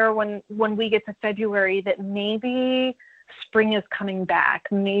in the air when we get to February that maybe spring is coming back.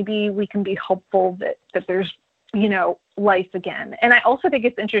 Maybe we can be hopeful that there's, life again. And I also think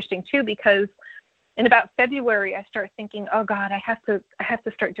it's interesting too, because in about February, I start thinking, oh God, I have to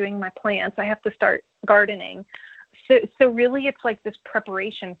start doing my plants. I have to start gardening. So really it's like this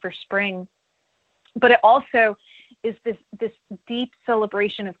preparation for spring, but it also is this deep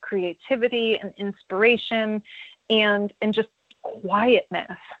celebration of creativity and inspiration and just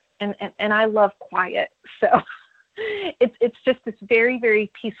quietness. And I love quiet. So it's just this very,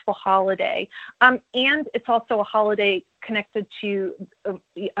 very peaceful holiday. And it's also a holiday connected to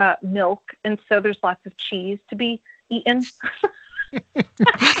milk. And so there's lots of cheese to be eaten.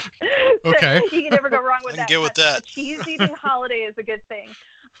 Okay. You can never go wrong with I can that. get with that. A cheese eating holiday is a good thing.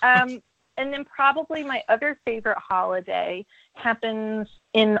 And then probably my other favorite holiday happens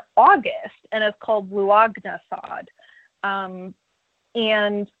in August, and it's called Luagnasad.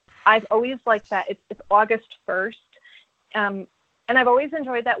 And I've always liked that. It's August 1st. And I've always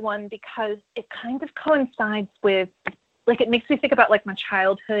enjoyed that one because it kind of coincides with, like, it makes me think about like my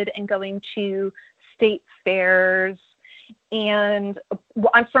childhood and going to state fairs. And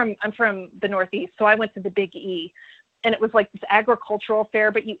I'm from the Northeast, so I went to the Big E, and it was like this agricultural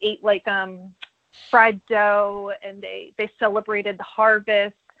fair, but you ate like fried dough, and they celebrated the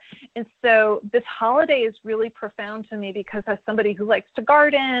harvest. And so this holiday is really profound to me because as somebody who likes to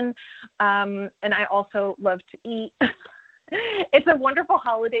garden, and I also love to eat, it's a wonderful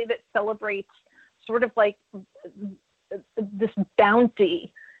holiday that celebrates sort of like this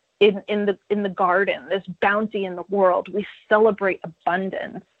bounty in the garden, this bounty in the world. We celebrate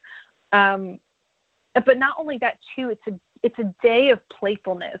abundance. But not only that too, it's a day of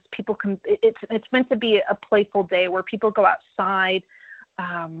playfulness. People can, it's meant to be a playful day where people go outside.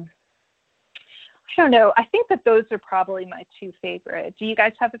 I don't know. I think that those are probably my two favorite. Do you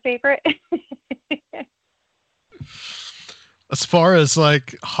guys have a favorite? As far as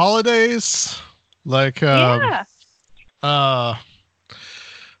like holidays, like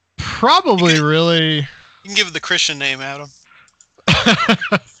probably really. You can give it the Christian name, Adam.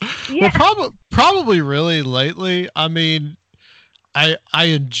 Yeah. Well, probably really lately. I mean, I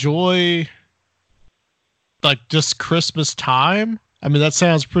enjoy like just Christmas time. I mean, that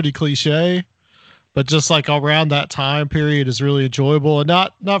sounds pretty cliche, but just like around that time period is really enjoyable, and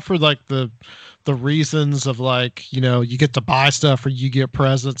not for like the reasons of like, you get to buy stuff or you get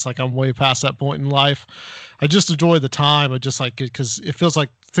presents. Like I'm way past that point in life. I just enjoy the time. I just like it because it feels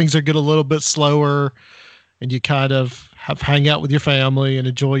like things are getting a little bit slower, and you kind of hang out with your family and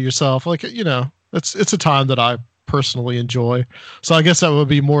enjoy yourself. Like, it's a time that I personally enjoy. So I guess that would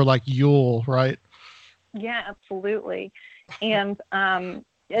be more like Yule, right? Yeah, absolutely. And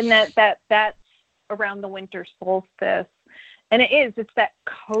that's around the winter solstice. And it's that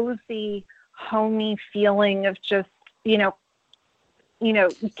cozy, homey feeling of just,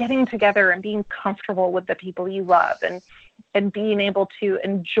 getting together and being comfortable with the people you love and being able to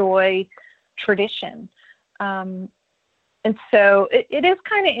enjoy tradition. And so it is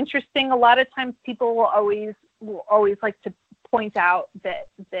kind of interesting. A lot of times people will always like to point out that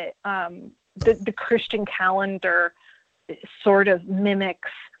the Christian calendar sort of mimics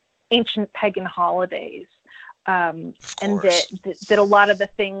ancient pagan holidays. And that a lot of the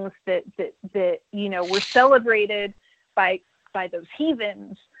things that were celebrated by those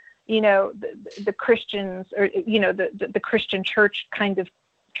heathens, the Christians, or, the Christian church kind of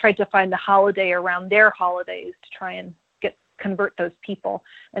tried to find a holiday around their holidays to try and convert those people.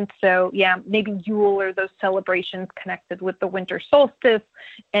 And so, maybe Yule or those celebrations connected with the winter solstice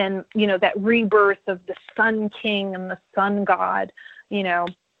and, that rebirth of the Sun King and the Sun God,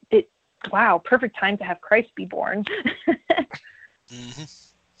 perfect time to have Christ be born. Mm-hmm.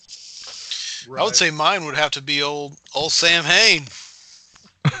 Right. I would say mine would have to be old Sam Hain.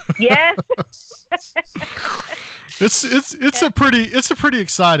 Yes. It's a pretty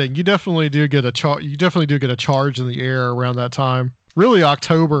exciting. You definitely do get a charge in the air around that time. Really,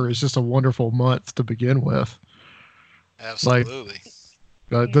 October is just a wonderful month to begin with. Absolutely.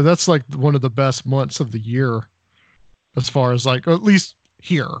 That's like one of the best months of the year, as far as like, or at least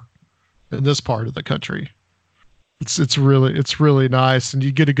here in this part of the country. It's really nice, and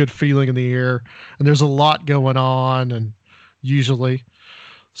you get a good feeling in the air, and there's a lot going on, and usually,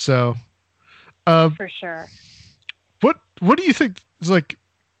 so. For sure. What do you think is like,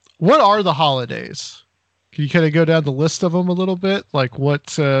 what are the holidays? Can you kind of go down the list of them a little bit? Like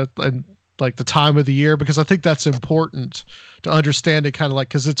what, and like the time of the year, because I think that's important to understand it, kind of like,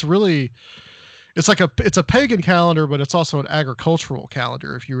 cause it's a pagan calendar, but it's also an agricultural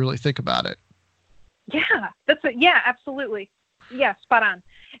calendar if you really think about it. Yeah, absolutely. Yeah, spot on.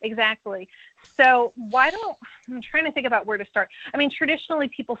 Exactly. So I'm trying to think about where to start. I mean, traditionally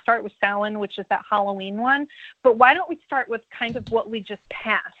people start with Samhain, which is that Halloween one, but why don't we start with kind of what we just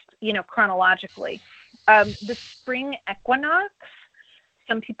passed, chronologically. The spring equinox,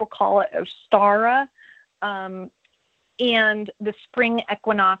 some people call it Ostara, and the spring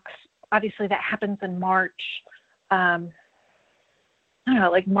equinox, obviously that happens in March. I don't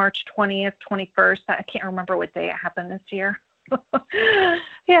know, like March 20th, 21st. I can't remember what day it happened this year. The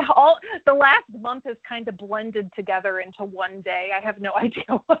last month is kind of blended together into one day. I have no idea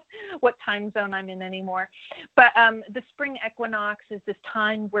what time zone I'm in anymore. But the spring equinox is this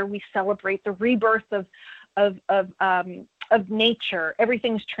time where we celebrate the rebirth of nature.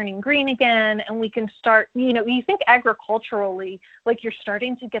 Everything's turning green again, and we can start, you think agriculturally, like you're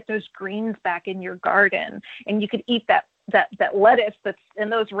starting to get those greens back in your garden, and you could eat that lettuce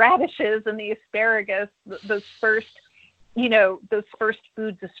and those radishes and the asparagus, those first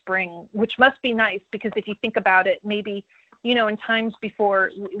foods of spring, which must be nice, because if you think about it, maybe, in times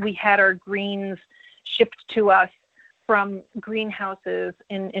before we had our greens shipped to us from greenhouses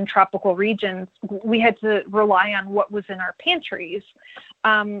in tropical regions, we had to rely on what was in our pantries.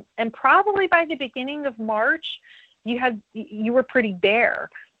 And probably by the beginning of March, you were pretty bare,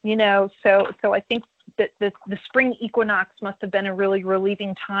 so I think that the spring equinox must have been a really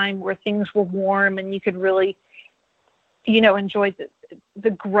relieving time where things were warm and you could really, enjoy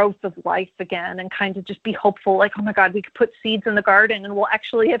the growth of life again, and kind of just be hopeful, like, oh my God, we could put seeds in the garden and we'll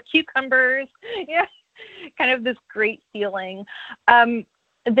actually have cucumbers. Yeah, kind of this great feeling. The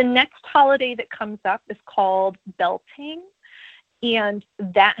next holiday that comes up is called Beltane, and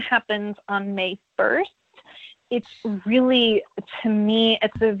that happens on May 1st. It's really, to me,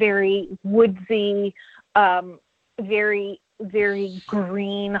 it's a very woodsy, very, very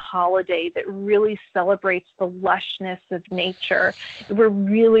green holiday that really celebrates the lushness of nature. We're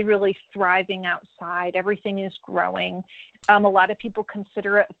really, really thriving outside. Everything is growing. A lot of people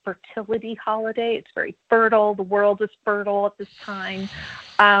consider it a fertility holiday. It's very fertile. The world is fertile at this time.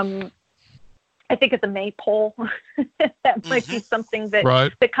 I think of the maypole. That might be something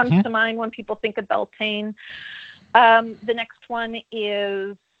that comes to mind when people think of Beltane. The next one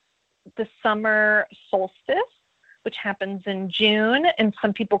is the summer solstice, which happens in June, and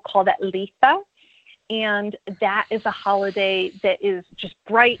some people call that Litha. And that is a holiday that is just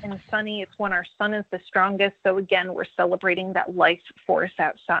bright and sunny. It's when our sun is the strongest. So again, we're celebrating that life force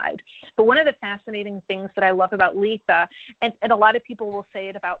outside. But one of the fascinating things that I love about Litha, and a lot of people will say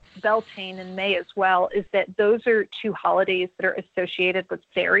it about Beltane in May as well, is that those are two holidays that are associated with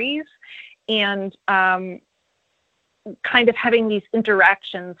fairies, and kind of having these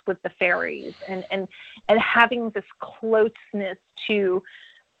interactions with the fairies, and having this closeness to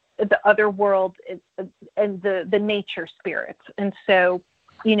the other world and the nature spirits. And so,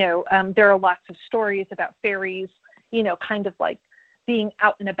 there are lots of stories about fairies, kind of like being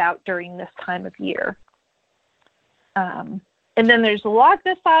out and about during this time of year. And then there's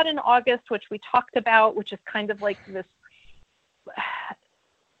Lagdasad in August, which we talked about, which is kind of like this,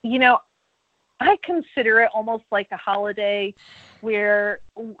 I consider it almost like a holiday where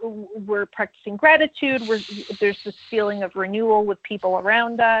we're practicing gratitude. There's this feeling of renewal with people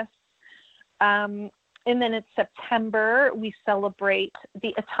around us. And then in September, we celebrate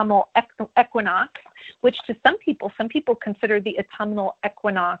the autumnal equinox, which to some people consider the autumnal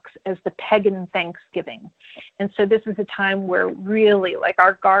equinox as the pagan Thanksgiving. And so this is a time where really, like,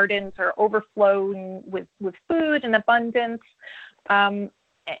 our gardens are overflowing with food and abundance. And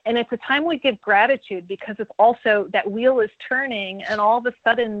it's a time we give gratitude, because it's also that wheel is turning, and all of a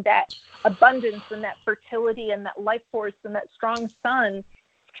sudden that abundance and that fertility and that life force and that strong sun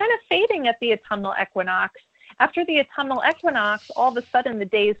kind of fading at the autumnal equinox. After the autumnal equinox, all of a sudden the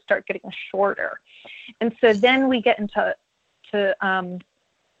days start getting shorter. And so then we get into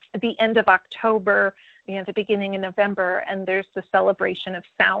the end of October, the beginning of November, and there's the celebration of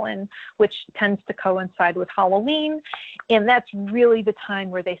Samhain, which tends to coincide with Halloween. And that's really the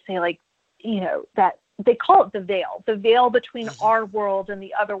time where they say, like, that they call it the veil between our world and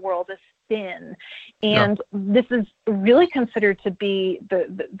the other world is thin. And this is really considered to be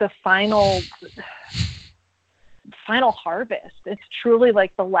the final harvest. It's truly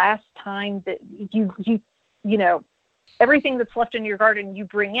like the last time that you everything that's left in your garden you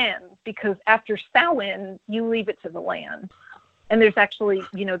bring in, because after Samhain you leave it to the land. And there's actually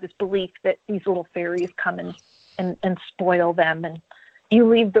this belief that these little fairies come and spoil them, and you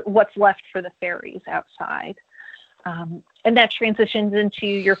leave what's left for the fairies outside. And that transitions into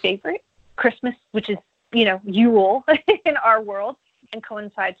your favorite, Christmas, which is, Yule in our world, and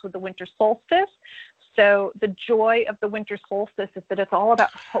coincides with the winter solstice. So the joy of the winter solstice is that it's all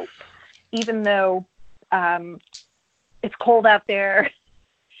about hope. Even though it's cold out there,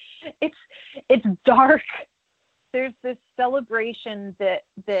 it's dark. There's this celebration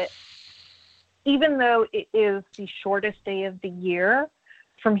that even though it is the shortest day of the year,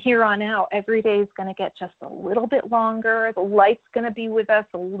 from here on out, every day is going to get just a little bit longer. The light's going to be with us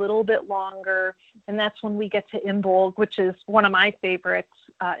a little bit longer. And that's when we get to Imbolg, which is one of my favorites,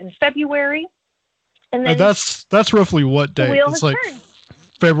 in February. And then that's roughly what day? It's like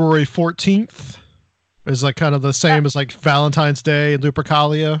February 14th. Is like kind of the same as like Valentine's Day and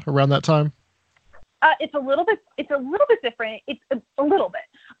Lupercalia around that time? It's a little bit different. It's a little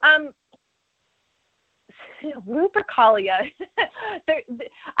bit. Lupercalia. I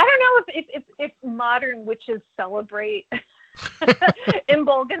don't know if modern witches celebrate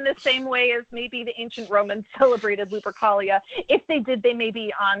Imbolg in the same way as maybe the ancient Romans celebrated Lupercalia. If they did, they may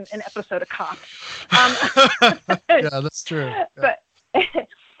be on an episode of Cops. Yeah, that's true. Yeah. But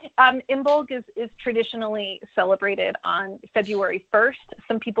Imbolg is traditionally celebrated on February 1st.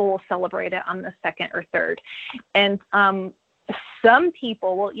 Some people will celebrate it on the 2nd or 3rd. And some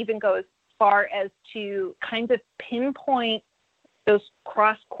people will even go as far as to kind of pinpoint those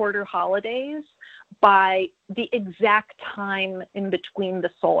cross-quarter holidays by the exact time in between the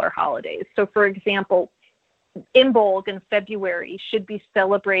solar holidays. So, for example, Imbolg in February should be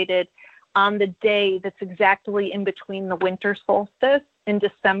celebrated on the day that's exactly in between the winter solstice in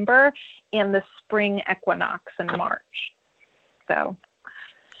December and the spring equinox in March. So,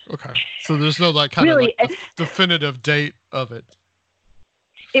 okay. So there's no like kind really, of like definitive date of it.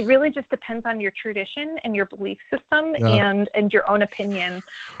 It really just depends on your tradition and your belief system and your own opinion.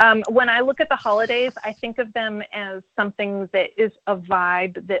 When I look at the holidays, I think of them as something that is a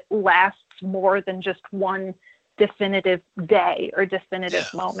vibe that lasts more than just one definitive day or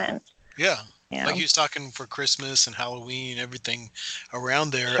definitive moment. Yeah. Like he was talking for Christmas and Halloween, everything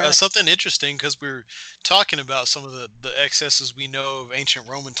around there. Sure. Something interesting, because we were talking about some of the excesses we know of ancient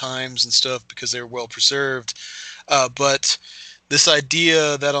Roman times and stuff because they were well preserved. But this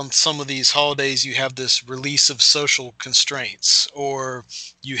idea that on some of these holidays you have this release of social constraints, or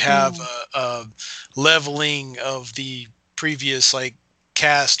you have a leveling of the previous like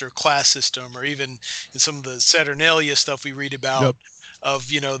caste or class system, or even in some of the Saturnalia stuff we read about of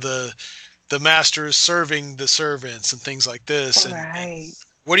the masters serving the servants and things like this. And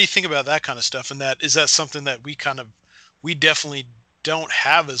what do you think about that kind of stuff? And is that something that we definitely don't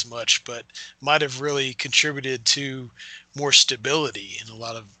have as much, but might have really contributed to more stability in a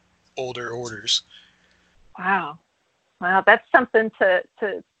lot of older orders? Wow, that's something to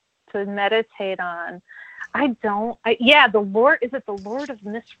meditate on. The Lord, is it the Lord of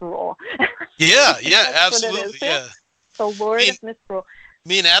Misrule? Yeah, absolutely, yeah. The Lord of Misrule.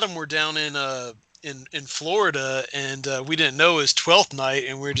 Me and Adam were down in Florida, and we didn't know it was 12th night,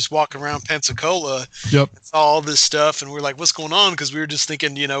 and we were just walking around Pensacola. Yep. Saw all this stuff, and we are like, "What's going on?" Because we were just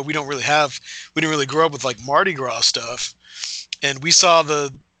thinking, we didn't really grow up with like Mardi Gras stuff, and we saw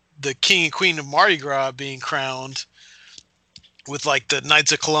the king and queen of Mardi Gras being crowned, with like the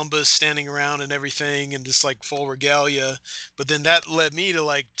Knights of Columbus standing around and everything, and just like full regalia. But then that led me to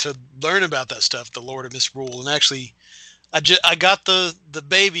learn about that stuff, the Lord of Misrule, and actually. I got the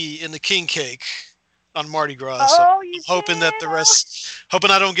baby in the king cake on Mardi Gras. So Oh, I'm you hoping did? that the rest,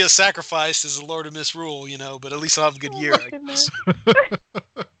 hoping I don't get sacrificed as the Lord of Misrule, but at least I'll have a good year. Oh, I goodness.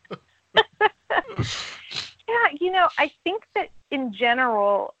 guess. Yeah, I think that in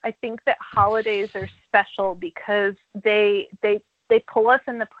general, I think that holidays are special because they pull us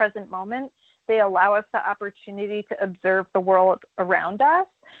in the present moment. They allow us the opportunity to observe the world around us,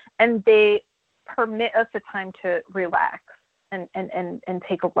 and they permit us a time to relax and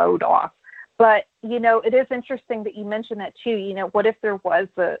take a load off. But, it is interesting that you mentioned that too. What if there was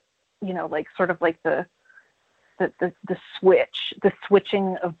the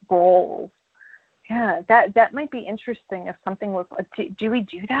switching of roles? Yeah, that might be interesting if something was. Do we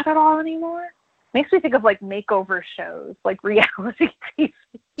do that at all anymore? Makes me think of like makeover shows, like reality TV,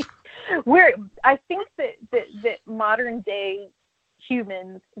 where I think that modern day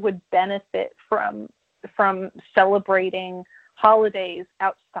humans would benefit from celebrating holidays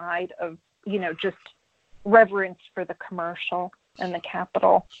outside of just reverence for the commercial and the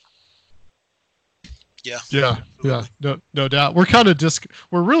capital. Yeah. No doubt. We're kind of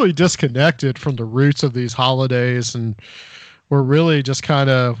we're really disconnected from the roots of these holidays, and we're really just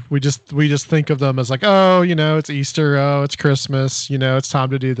we just think of them as like, oh, it's Easter, oh, it's Christmas, it's time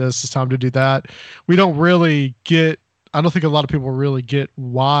to do this, it's time to do that. We don't really get. I don't think a lot of people really get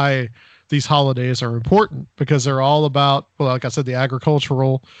why these holidays are important, because they're all about, well, like I said, the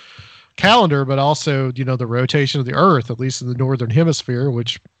agricultural calendar, but also the rotation of the Earth, at least in the northern hemisphere,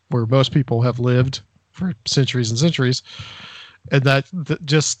 where most people have lived for centuries and centuries, and that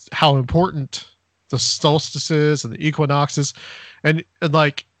just how important the solstices and the equinoxes, and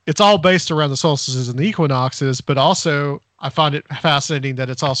like it's all based around the solstices and the equinoxes, but also I find it fascinating that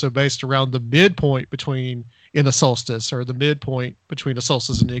it's also based around the midpoint in a solstice, or the midpoint between a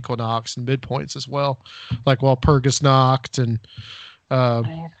solstice and an equinox, and midpoints as well, like Walpurgis Nacht and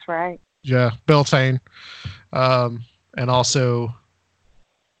That's right. Yeah, Beltane, and also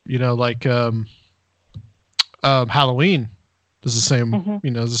Halloween is the same,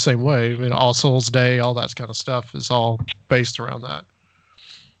 the same way. I mean, All Souls Day, all that kind of stuff is all based around that.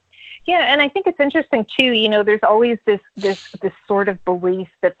 Yeah, and I think it's interesting too. There's always this sort of belief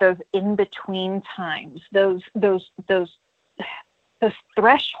that those in between times, those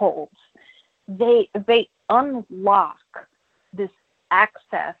thresholds, they unlock this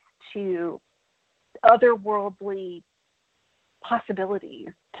access to otherworldly possibilities,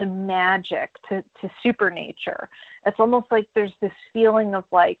 to magic, to supernature. It's almost like there's this feeling of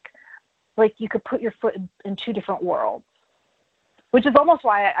like you could put your foot in two different worlds, which is almost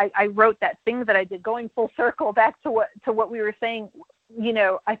why I wrote that thing that I did, going full circle back to what we were saying.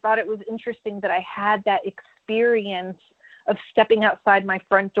 I thought it was interesting that I had that experience of stepping outside my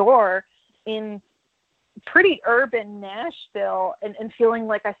front door in pretty urban Nashville and feeling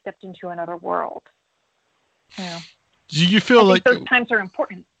like I stepped into another world. Yeah. Do you feel like those times are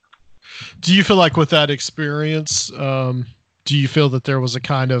important? Do you feel like with that experience, do you feel that there was a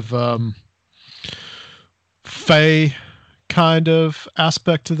kind of fae kind of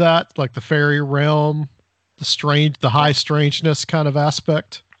aspect to that, like the fairy realm, the high strangeness kind of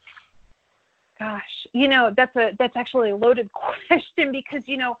aspect? Gosh, that's actually a loaded question, because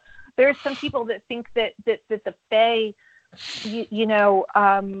there's some people that think that the fae,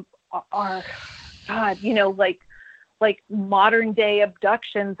 are God, like modern day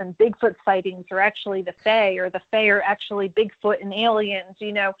abductions and Bigfoot sightings are actually the fae, or the fae are actually Bigfoot and aliens.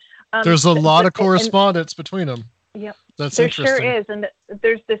 There's a lot of correspondence between them. Yep, that's there interesting. sure is, and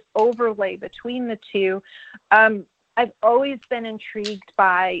there's this overlay between the two. I've always been intrigued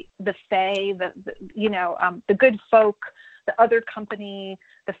by the fae, the good folk, the other company,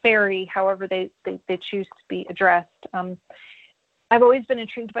 the fairy, however they choose to be addressed. I've always been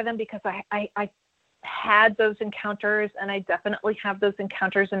intrigued by them because I had those encounters, and I definitely have those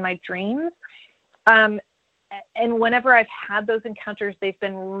encounters in my dreams. And whenever I've had those encounters, they've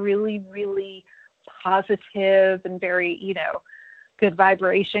been really, really positive and very, good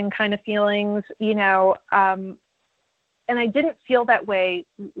vibration kind of feelings, and I didn't feel that way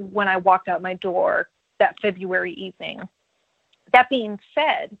when I walked out my door that February evening. That being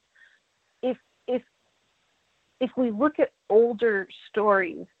said, if we look at older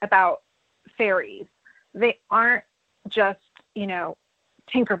stories about fairies, they aren't just,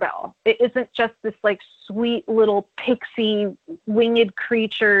 Tinkerbell. It isn't just this like sweet little pixie winged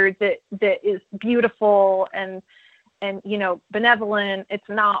creature that is beautiful and benevolent. It's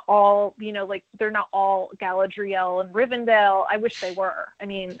not all, they're not all Galadriel and Rivendell. I wish they were. I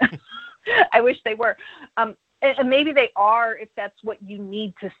mean, I wish they were. And maybe they are if that's what you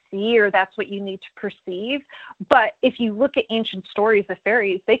need to see or that's what you need to perceive. But if you look at ancient stories of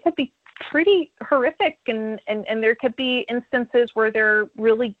fairies, they could be pretty horrific, and there could be instances where they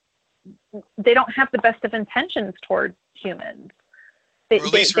don't have the best of intentions toward humans. They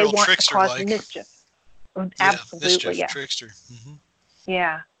want to cause mischief. Absolutely, yeah. Trickster. Mm-hmm.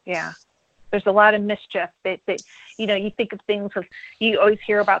 Yeah. There's a lot of mischief. You think of things of, you always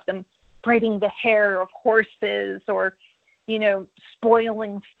hear about them braiding the hair of horses, or,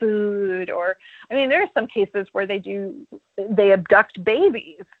 spoiling food, or, there are some cases where they abduct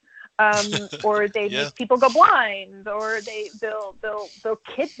babies, or they make people go blind, or they'll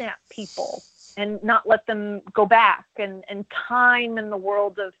kidnap people and not let them go back. And time in the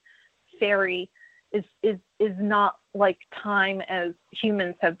world of fairy is not like time as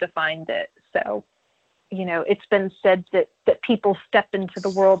humans have defined it. So, it's been said that people step into the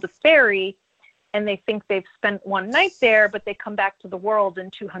world of fairy and they think they've spent one night there, but they come back to the world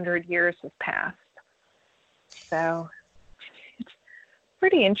and 200 years has passed. So it's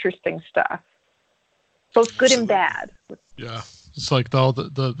pretty interesting stuff, both good and bad. Yeah. It's like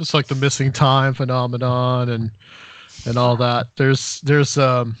it's like the missing time phenomenon and all that. There's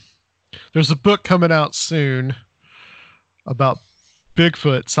a book coming out soon about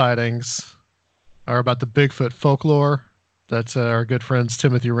Bigfoot sightings, or about the Bigfoot folklore that our good friends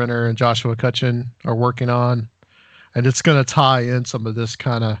Timothy Renner and Joshua Cutchin are working on. And it's going to tie in some of this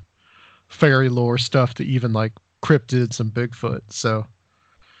kind of fairy lore stuff to even like cryptids and Bigfoot. So,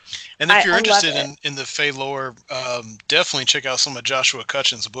 and if you're interested in the Fae lore, definitely check out some of Joshua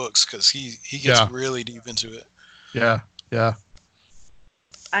Cutchin's books, because he gets really deep into it. Yeah.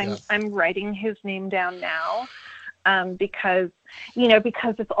 I'm writing his name down now, because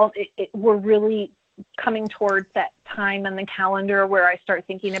it's all we're really coming towards that time in the calendar where I start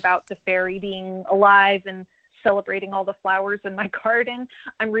thinking about the fairy being alive and celebrating all the flowers in my garden.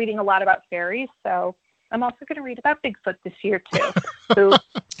 I'm reading a lot about fairies, so I'm also going to read about Bigfoot this year too. So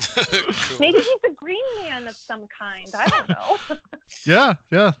Cool. maybe he's a green man of some kind. I don't know. Yeah.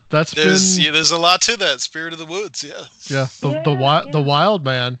 There's a lot to that. Spirit of the woods. Yeah. The wild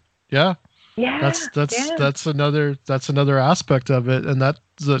man. Yeah. Yeah. That's another aspect of it, and that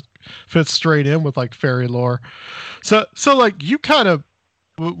fits straight in with like fairy lore. So like you kind of,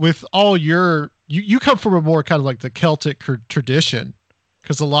 with all you come from a more kind of like the Celtic tradition,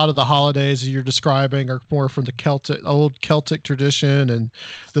 because a lot of the holidays you're describing are more from the old Celtic tradition, and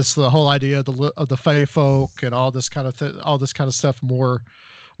the whole idea of the Fae folk and all this kind of stuff more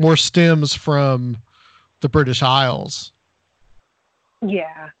stems from the British Isles.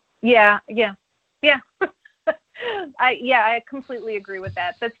 Yeah. I completely agree with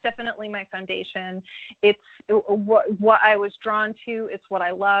that. That's definitely my foundation. It's what I was drawn to. It's what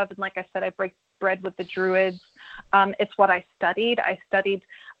I love. And like I said, I break bread with the Druids. It's what I studied. I studied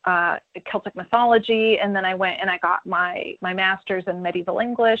Celtic mythology, and then I went and I got my master's in medieval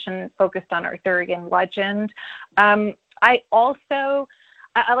English and focused on Arthurian legend. I also,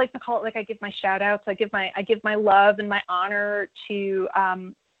 I like to call it, like, I give my shout outs. I give my love and my honor to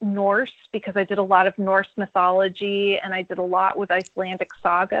Norse, because I did a lot of Norse mythology and I did a lot with Icelandic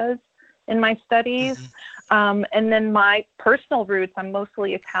sagas in my studies. Mm-hmm. And then my personal roots, I'm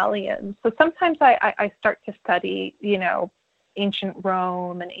mostly Italian. So sometimes I start to study, ancient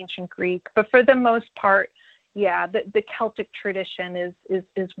Rome and ancient Greek, but for the most part, the Celtic tradition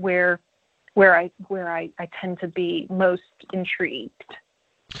is where I tend to be most intrigued.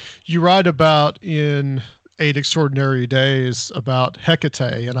 You write about in 8 Extraordinary Days about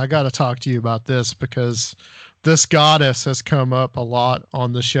Hecate, and I got to talk to you about this because this goddess has come up a lot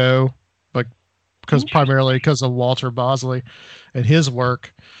on the show, primarily because of Walter Bosley and his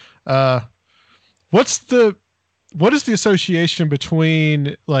work. What is the association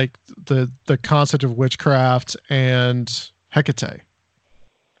between like the concept of witchcraft and Hecate?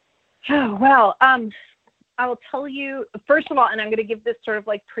 Oh, well, I will tell you, first of all, and I'm going to give this sort of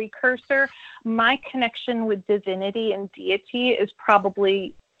like precursor, my connection with divinity and deity is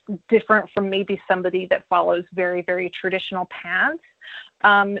probably different from maybe somebody that follows very, very traditional paths.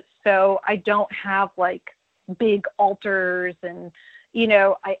 So I don't have like big altars, and,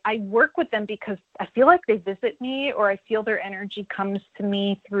 I work with them because I feel like they visit me, or I feel their energy comes to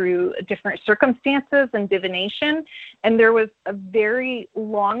me through different circumstances and divination. And there was a very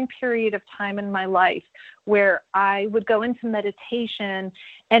long period of time in my life where I would go into meditation,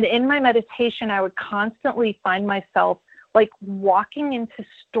 and in my meditation, I would constantly find myself like walking into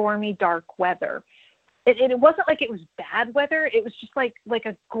stormy, dark weather. It wasn't like it was bad weather. It was just like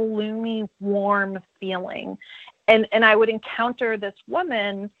a gloomy, warm feeling. And I would encounter this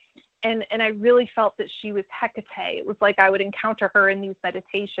woman, and I really felt that she was Hecate. It was like I would encounter her in these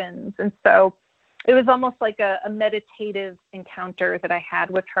meditations. And so it was almost like a meditative encounter that I had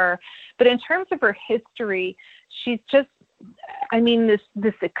with her. But in terms of her history, she's just, I mean,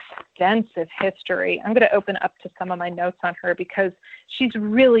 this extensive history. I'm going to open up to some of my notes on her because she's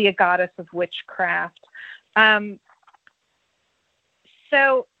really a goddess of witchcraft.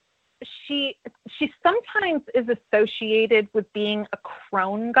 So she sometimes is associated with being a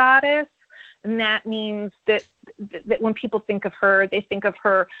crone goddess. And that means that when people think of her, they think of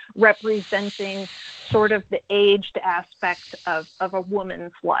her representing sort of the aged aspect of a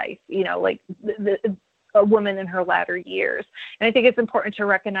woman's life, you know, like a woman in her latter years. And I think it's important to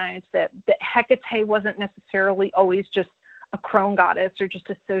recognize that Hecate wasn't necessarily always just a crone goddess or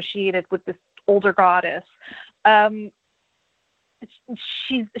just associated with this older goddess.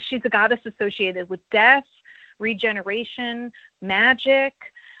 She's a goddess associated with death, regeneration, magic.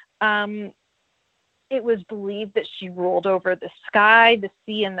 It was believed that she ruled over the sky, the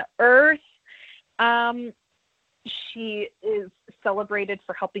sea, and the earth. She is celebrated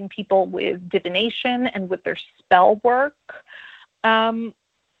for helping people with divination and with their spell work. And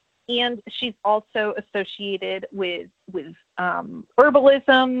she's also associated with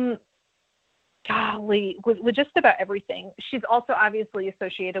herbalism, with just about everything. She's also obviously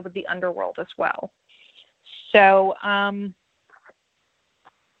associated with the underworld as well. So,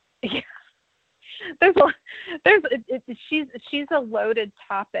 yeah. She's a loaded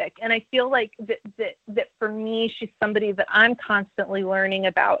topic, and I feel like that for me, she's somebody that I'm constantly learning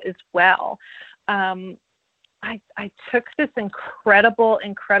about as well. I took this incredible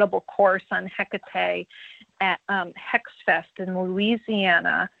course on Hecate at HexFest in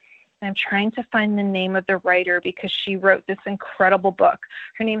Louisiana. I'm trying to find the name of the writer because she wrote this incredible book.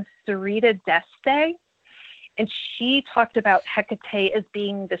 Her name's Sarita Deste. And she talked about Hecate as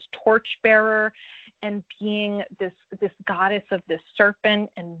being this torchbearer and being this goddess of the serpent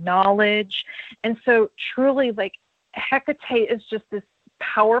and knowledge. And so truly, like, Hecate is just this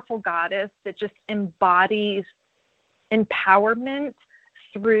powerful goddess that just embodies empowerment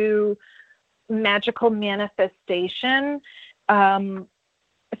through magical manifestation,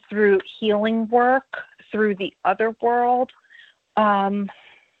 through healing work, through the other world.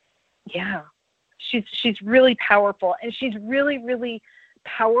 Yeah. She's really powerful, and she's really, really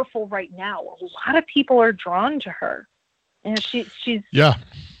powerful right now. A lot of people are drawn to her, and she's a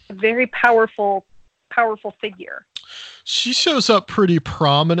very powerful figure. She shows up pretty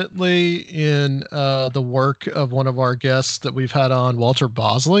prominently in the work of one of our guests that we've had on, Walter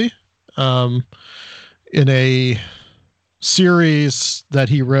Bosley, in a series that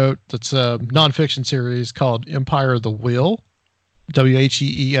he wrote that's a nonfiction series called Empire of the Wheel,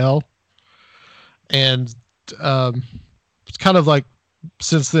 Wheel. And it's kind of like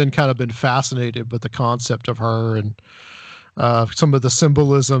since then kind of been fascinated with the concept of her and some of the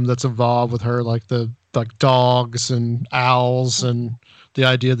symbolism that's involved with her, like dogs and owls, and the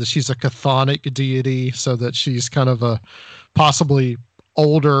idea that she's a chthonic deity, so that she's kind of a possibly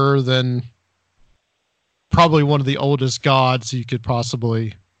older than probably one of the oldest gods you could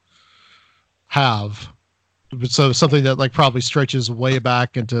possibly have. So something that like probably stretches way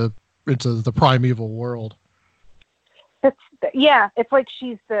back into the primeval world. It's like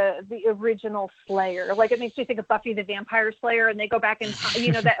she's the original Slayer. Like, it makes me think of Buffy the Vampire Slayer, and they go back and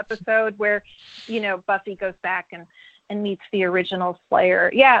that episode where Buffy goes back and meets the original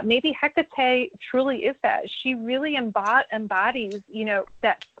Slayer. Yeah, maybe Hecate truly is that. She really embodies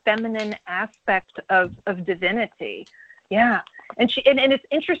that feminine aspect of divinity. Yeah, and it's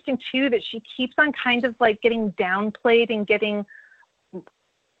interesting too that she keeps on kind of like getting downplayed and getting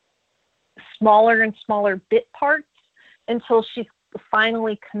smaller and smaller bit parts until she's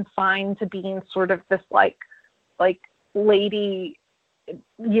finally confined to being sort of this like lady,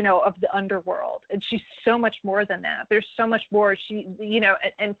 of the underworld. And she's so much more than that. There's so much more. She,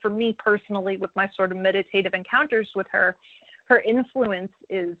 and for me personally, with my sort of meditative encounters with her influence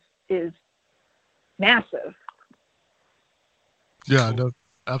is massive. Yeah, no,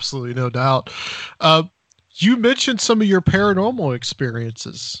 absolutely, no doubt. You mentioned some of your paranormal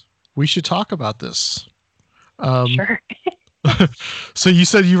experiences. We should talk about this. Sure. So you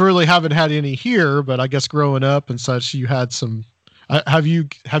said you really haven't had any here, but I guess growing up and such, you had some. Have you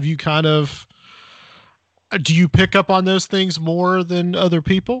kind of? Do you pick up on those things more than other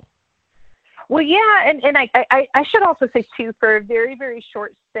people? Well, yeah, and I should also say too, for a very, very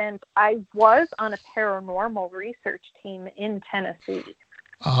short stint, I was on a paranormal research team in Tennessee.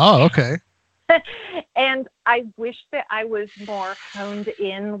 Oh, okay. And I wish that I was more honed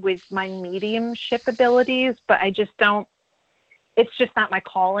in with my mediumship abilities, but I just don't. It's just not my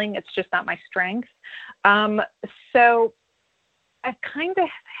calling. It's just not my strength. So I've kind of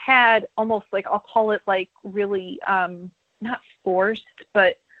had almost like, I'll call it like really not forced,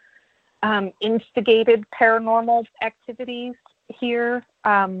 but instigated paranormal activities here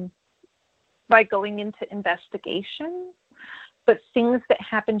by going into investigation. But things that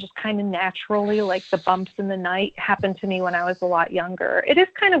happen just kind of naturally, like the bumps in the night, happened to me when I was a lot younger. It is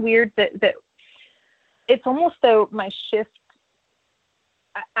kind of weird that it's almost though my shift,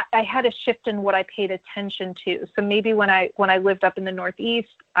 I had a shift in what I paid attention to. So maybe when I lived up in the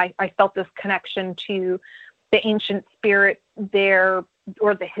Northeast, I felt this connection to the ancient spirit there,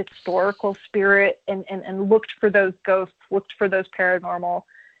 or the historical spirit, and looked for those ghosts, looked for those paranormal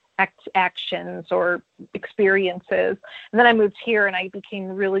actions or experiences. And then I moved here and I became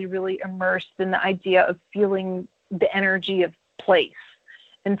really, really immersed in the idea of feeling the energy of place.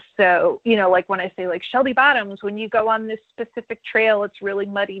 And so, you know, like when I say like Shelby Bottoms, when you go on this specific trail, it's really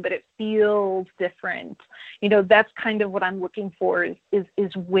muddy, but it feels different. You know, that's kind of what I'm looking for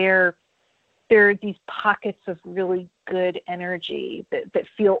is where there are these pockets of really good energy that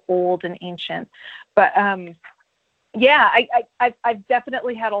feel old and ancient. But yeah, I've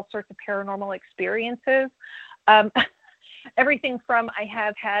definitely had all sorts of paranormal experiences. Everything from I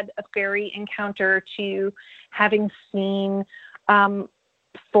have had a fairy encounter to having seen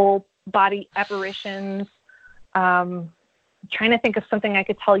full body apparitions. Trying to think of something I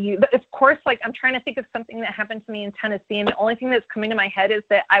could tell you. But of course, like I'm trying to think of something that happened to me in Tennessee, and the only thing that's coming to my head is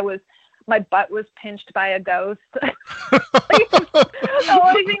that my butt was pinched by a ghost. The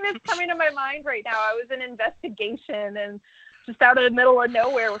only thing that's coming to my mind right now, I was in investigation and just out of the middle of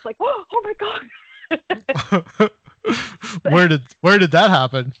nowhere was like, oh my God. Where did that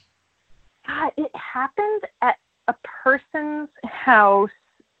happen? It happened at a person's house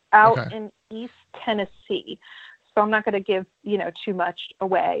out in East Tennessee. So I'm not going to give, too much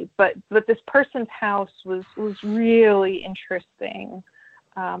away, but this person's house was really interesting.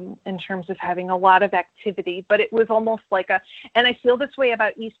 In terms of having a lot of activity, but it was almost like and I feel this way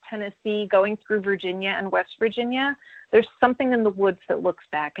about East Tennessee going through Virginia and West Virginia. There's something in the woods that looks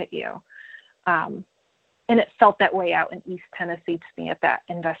back at you. And it felt that way out in East Tennessee to me at that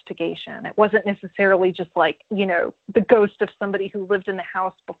investigation. It wasn't necessarily just like, the ghost of somebody who lived in the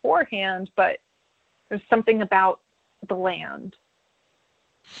house beforehand, but there's something about the land.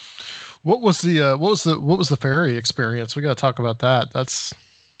 What was the fairy experience? We got to talk about that. That's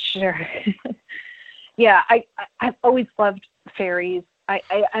sure. Yeah, I've always loved fairies. I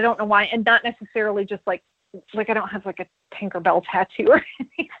don't know why, and not necessarily just like I don't have like a Tinkerbell tattoo or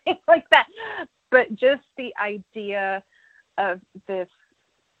anything like that, but just the idea of this.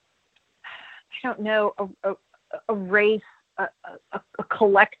 I don't know, a race, a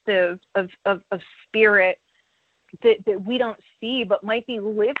collective of spirit that we don't see, but might be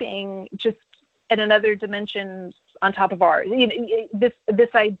living just in another dimension on top of ours.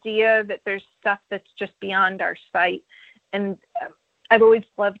 This idea that there's stuff that's just beyond our sight. And I've always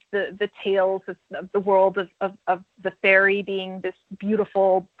loved the tales of the world of the fairy being this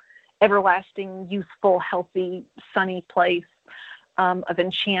beautiful, everlasting, youthful, healthy, sunny place of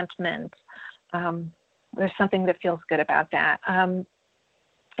enchantment. There's something that feels good about that.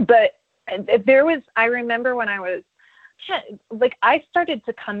 But I remember when I was, I started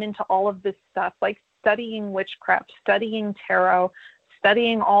to come into all of this stuff, like studying witchcraft, studying tarot,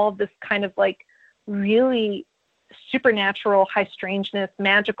 studying all of this kind of like really supernatural, high strangeness,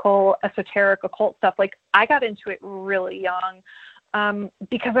 magical, esoteric, occult stuff. Like I got into it really young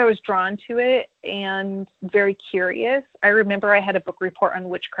because I was drawn to it and very curious. I remember I had a book report on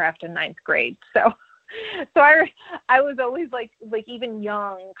witchcraft in 9th grade. So I was always like even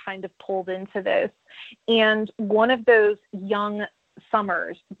young, kind of pulled into this. And one of those young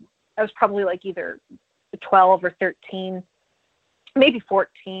summers, I was probably like either 12 or 13, maybe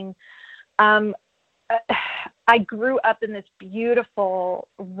 14. I grew up in this beautiful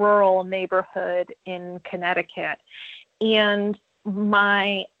rural neighborhood in Connecticut. And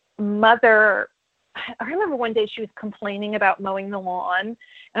my mother, I remember one day she was complaining about mowing the lawn,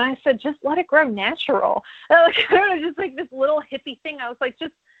 and I said, just let it grow natural. I don't know, just like this little hippie thing. I was like,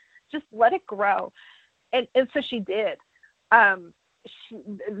 just let it grow. And so she did.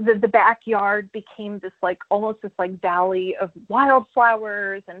 The backyard became this like almost this like valley of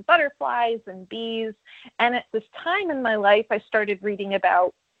wildflowers and butterflies and bees. And at this time in my life, I started reading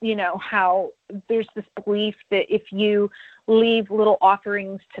about, how there's this belief that if you leave little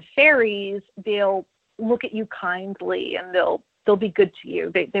offerings to fairies, they'll look at you kindly and they'll be good to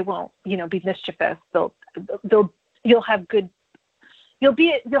you. They won't, be mischievous. You'll have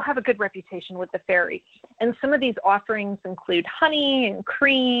a good reputation with the fairy. And some of these offerings include honey and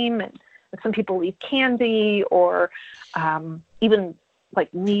cream and some people leave candy or even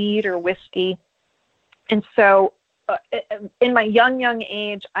like mead or whiskey. And so in my young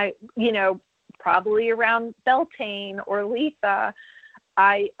age, I, probably around Beltane or Letha,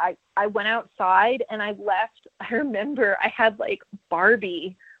 I went outside and I left. I remember I had like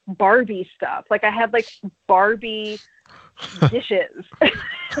Barbie stuff. Like I had like Barbie dishes.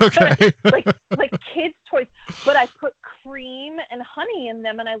 Okay. like kids' toys. But I put cream and honey in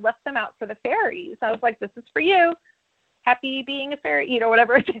them and I left them out for the fairies. I was like, this is for you. Happy being a fairy,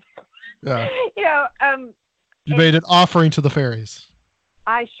 whatever it is. Yeah. You made an offering to the fairies.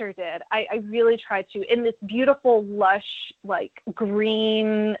 I sure did. I really tried to. In this beautiful, lush, like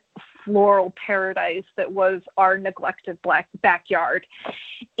green floral paradise that was our neglected backyard.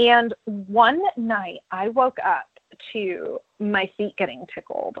 And one night I woke up to my feet getting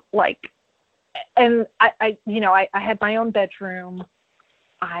tickled. And I had my own bedroom.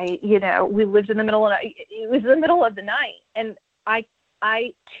 We lived in the middle of it was the middle of the night. And I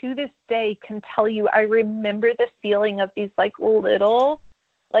to this day can tell you, I remember the feeling of these like little,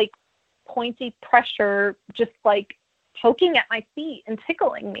 like pointy pressure, just like poking at my feet and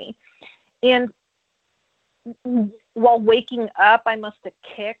tickling me. And while waking up, I must have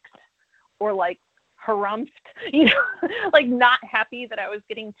kicked or like harumphed, like not happy that I was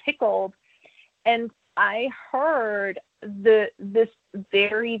getting tickled. And I heard this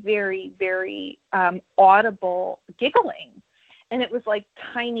very, very, very audible giggling. And it was like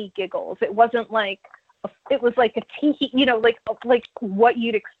tiny giggles. It wasn't like, it was like a tee, like what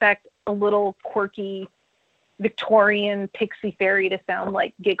you'd expect a little quirky Victorian pixie fairy to sound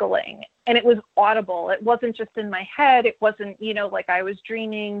like giggling. And it was audible. It wasn't just in my head. It wasn't, like I was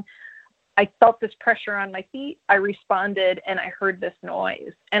dreaming. I felt this pressure on my feet. I responded and I heard this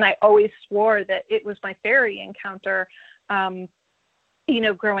noise. And I always swore that it was my fairy encounter,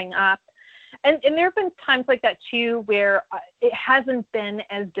 growing up. And there have been times like that too, where it hasn't been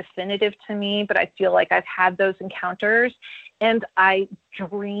as definitive to me, but I feel like I've had those encounters and I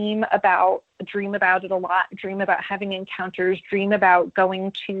dream about it a lot, dream about having encounters, dream about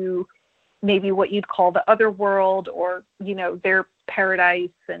going to maybe what you'd call the other world or, their paradise.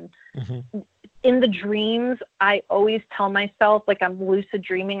 And in the dreams, I always tell myself, like I'm lucid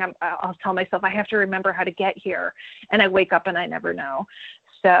dreaming, I'll tell myself I have to remember how to get here. And I wake up and I never know.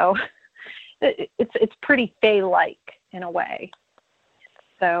 So it's pretty fae-like in a way.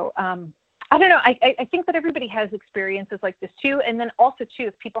 So I don't know. I think that everybody has experiences like this too. And then also too,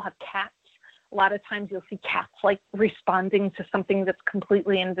 if people have cats, a lot of times you'll see cats like responding to something that's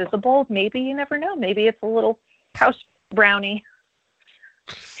completely invisible. Maybe you never know. Maybe it's a little house brownie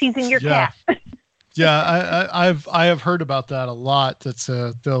teasing your cat. Yeah, I have heard about that a lot. That's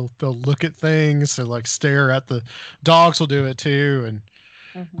they'll look at things or like stare at the dogs will do it too, and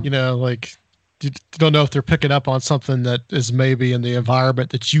like you don't know if they're picking up on something that is maybe in the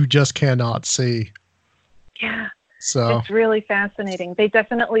environment that you just cannot see. Yeah. So it's really fascinating. They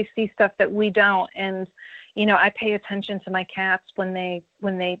definitely see stuff that we don't. And, I pay attention to my cats when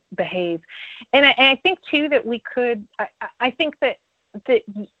they behave. And I think too, that we could, I think that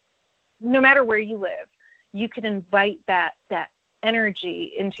no matter where you live, you could invite that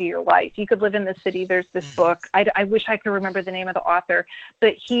energy into your life. You could live in the city. There's this book. I wish I could remember the name of the author,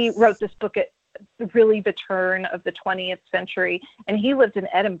 but he wrote this book at really the turn of the 20th century, and he lived in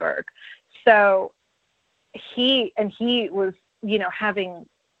Edinburgh. So he was, having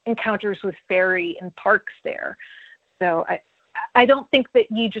encounters with fairy in parks there. So I don't think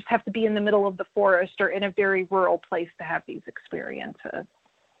that you just have to be in the middle of the forest or in a very rural place to have these experiences.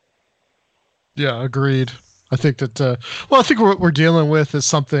 Yeah, agreed. I think that, I think what we're dealing with is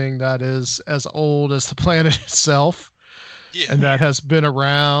something that is as old as the planet itself. Yeah. And that has been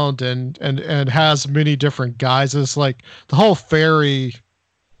around and has many different guises. Like the whole fairy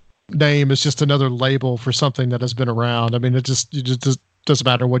name is just another label for something that has been around. I mean, it just doesn't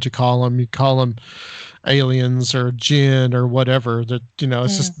matter what you call them. You call them aliens or jinn or whatever. That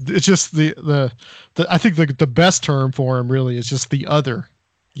it's just the I think the best term for them really is just the other.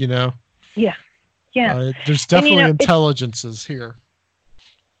 Yeah. Yeah. There's definitely intelligences here.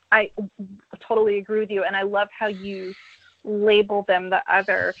 I totally agree with you, and I love how you label them the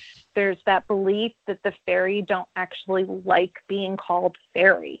other. There's that belief that the fairy don't actually like being called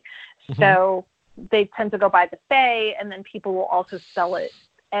fairy. So they tend to go by the fae, and then people will also spell it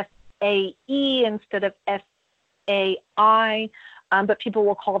F-A-E instead of F-A-I. But people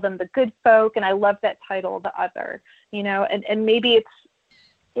will call them the good folk, and I love that title, the other, and maybe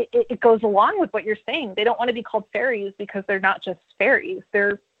it goes along with what you're saying. They don't want to be called fairies because they're not just fairies.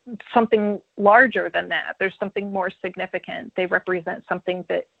 They're something larger than that. There's something more significant. They represent something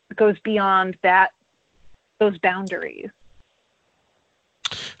that goes beyond those boundaries.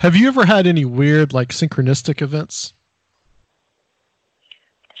 Have you ever had any weird, like, synchronistic events?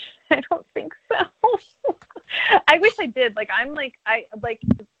 I don't think so. I wish I did. Like,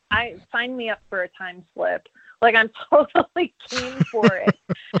 I sign me up for a time slip. Like, I'm totally keen for it.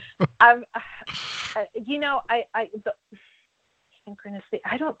 The synchronicity,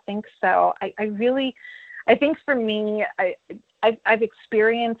 I don't think so. I think for me, I've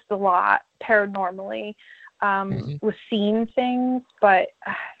experienced a lot paranormally, with seeing things, but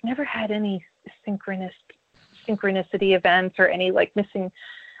I've never had any synchronicity events or any, like, missing.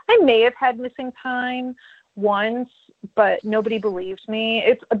 I may have had missing time once, but nobody believed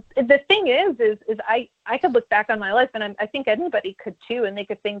me. The thing is I could look back on my life, and I think anybody could too, and they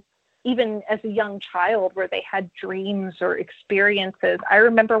could think, even as a young child, where they had dreams or experiences. I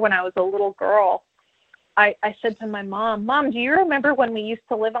remember when I was a little girl, I said to my mom, "Mom, do you remember when we used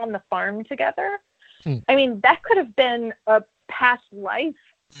to live on the farm together?" I mean, that could have been a past life,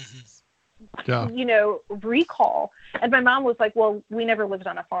 recall. And my mom was like, "Well, we never lived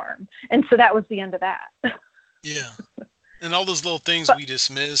on a farm." And so that was the end of that. Yeah. And all those little things we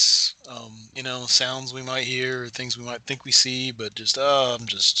dismiss, sounds we might hear, or things we might think we see, but just, I'm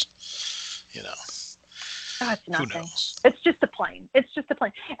just, Oh, it's nothing. Who knows? It's just a plane.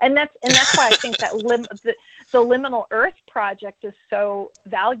 And that's why I think that the Liminal Earth project is so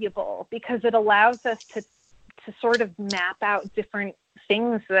valuable, because it allows us to sort of map out different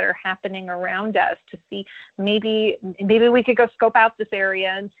things that are happening around us, to see maybe we could go scope out this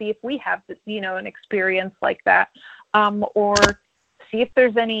area and see if we have an experience like that, or see if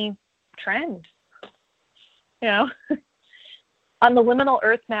there's any trend. On the Liminal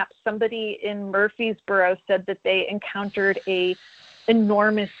Earth map, somebody in Murfreesboro said that they encountered a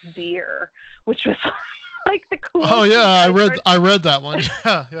enormous deer, which was like the coolest. Oh yeah, I read that one.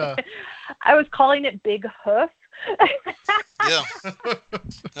 Yeah. I was calling it Big Hoof. Yeah.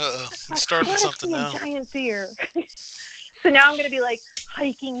 Started something now. Giant deer. So now I'm going to be like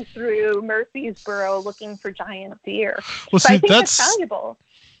hiking through Murfreesboro looking for giant deer. Well, so see, I think that's valuable.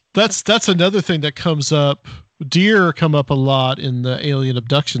 That's another thing that comes up. Deer come up a lot in the alien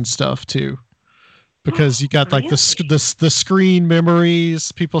abduction stuff too, because you got like the screen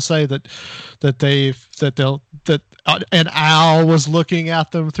memories. People say that an owl was looking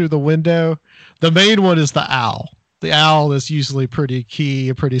at them through the window. The main one is the owl. The owl is usually pretty key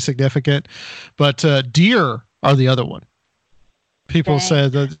and pretty significant, but deer are the other one. People say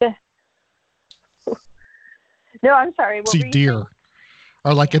that. No, I'm sorry. See deer.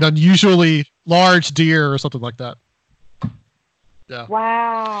 Or like an unusually large deer or something like that. Yeah.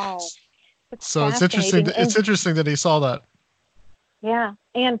 Wow. So it's interesting. It's interesting that he saw that. Yeah,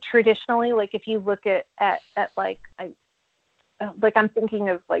 and traditionally, like if you look at like I'm thinking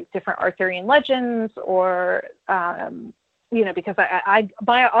of like different Arthurian legends, or because I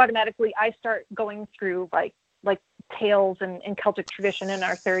automatically I start going through like tales and Celtic tradition and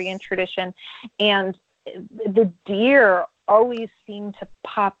Arthurian tradition, and the deer always seem to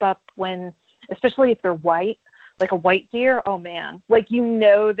pop up when, especially if they're white, like a white deer. Oh man, like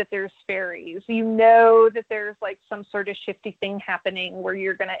that there's fairies, that there's like some sort of shifty thing happening where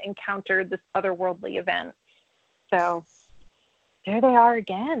you're going to encounter this otherworldly event. So there they are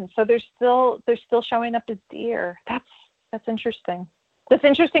again. So they're still showing up as deer. That's interesting. That's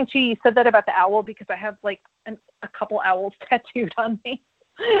interesting too. You said that about the owl, because I have like a couple owls tattooed on me.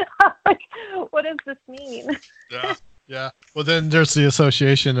 Like, what does this mean? Yeah. Well, then there's the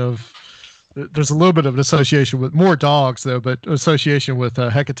association of. There's a little bit of an association with more dogs, though, but association with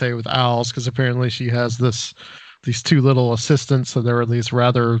Hecate with owls, because apparently she has these two little assistants, so there are these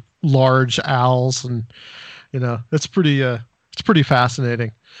rather large owls, and it's pretty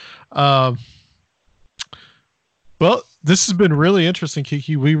fascinating. Well, this has been really interesting,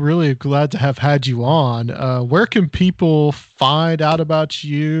 Kiki. We really glad to have had you on. Where can people find out about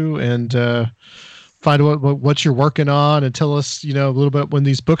you and find what you're working on, and tell us, a little bit when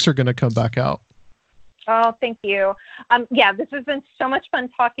these books are going to come back out? Oh, thank you. This has been so much fun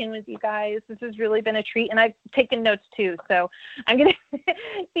talking with you guys. This has really been a treat, and I've taken notes too. So I'm going to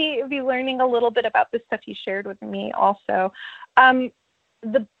be learning a little bit about the stuff you shared with me also.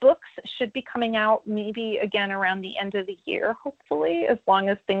 The books should be coming out maybe again around the end of the year, hopefully, as long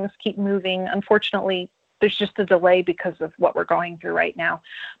as things keep moving. Unfortunately, there's just a delay because of what we're going through right now.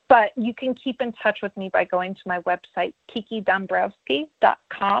 But you can keep in touch with me by going to my website,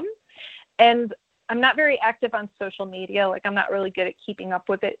 kikidombrowski.com. And I'm not very active on social media. Like, I'm not really good at keeping up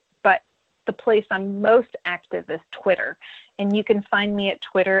with it. But the place I'm most active is Twitter. And you can find me at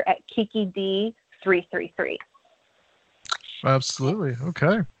Twitter at KikiD333. Absolutely.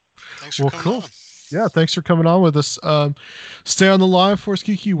 Okay. Thanks for coming on. Yeah, thanks for coming on with us. Stay on the line for us,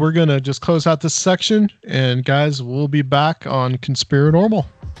 Kiki. We're going to just close out this section. And guys, we'll be back on Conspiranormal.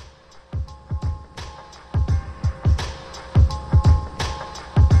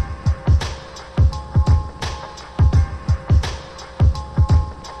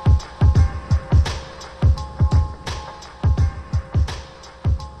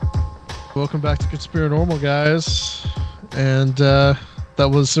 Welcome back to Conspiranormal, guys. And that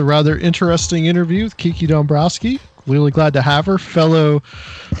was a rather interesting interview with Kiki Dombrowski. Really glad to have her, fellow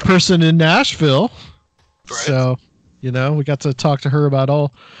person in Nashville. Right. So, we got to talk to her about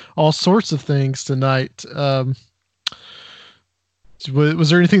all sorts of things tonight. Was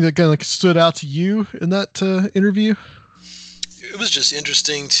there anything that kind of stood out to you in that interview? It was just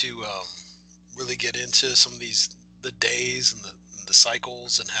interesting to really get into some of the days and the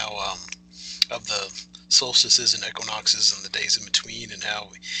cycles and how of the solstices and equinoxes and the days in between, and how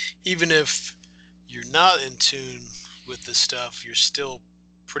even if you're not in tune with this stuff, you're still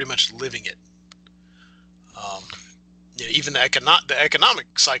pretty much living it. Even the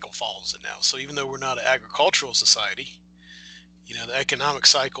economic cycle follows it now. So even though we're not an agricultural society, the economic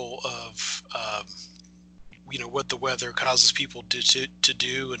cycle of what the weather causes people to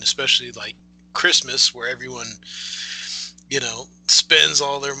do, and especially like Christmas, where everyone spends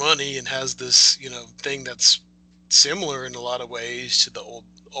all their money and has this, thing that's similar in a lot of ways to the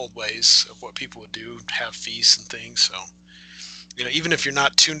old ways of what people would do, have feasts and things. So, even if you're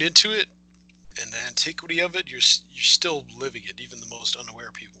not tuned into it and the antiquity of it, you're still living it, even the most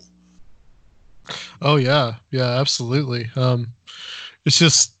unaware people. Oh yeah. Yeah, absolutely. It's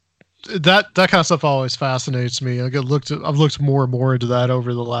just that kind of stuff always fascinates me. I've looked more and more into that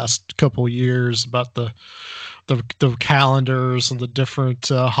over the last couple of years about the calendars and the different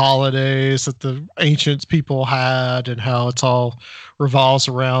holidays that the ancient people had, and how it's all revolves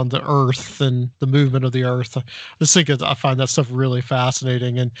around the earth and the movement of the earth. I find that stuff really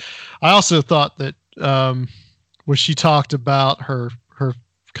fascinating. And I also thought that when she talked about her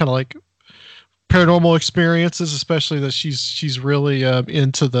kind of like paranormal experiences, especially that she's really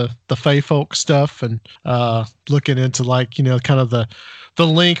into the fae folk stuff, and looking into kind of the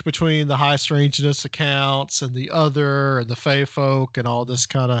link between the high strangeness accounts and the other and the fae folk and all this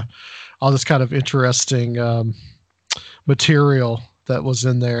kind of interesting material that was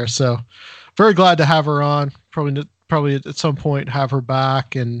in there. So very glad to have her on. Probably at some point have her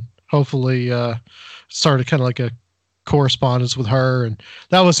back, and hopefully start kind of like a correspondence with her. And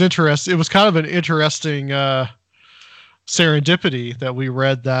that was interesting. It was kind of an interesting serendipity that we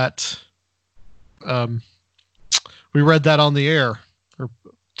read that on the air, or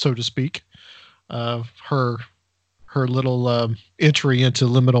so to speak, her little entry into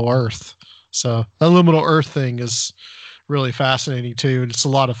liminal earth. So that liminal earth thing is really fascinating too, and it's a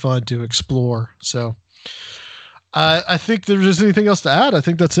lot of fun to explore. So I think there is anything else to add. I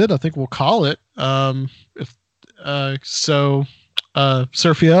think that's it. I think we'll call it.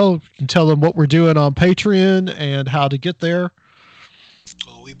 Seraphiel, you can tell them what we're doing on Patreon and how to get there.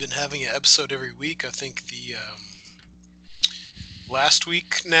 Well, we've been having an episode every week. I think the last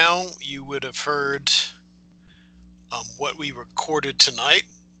week now you would have heard what we recorded tonight,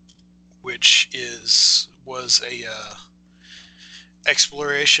 which was a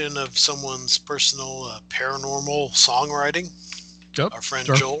exploration of someone's personal paranormal songwriting. Yep. Our friend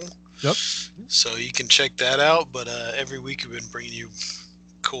Joel. Yep. So you can check that out. But every week we've been bringing you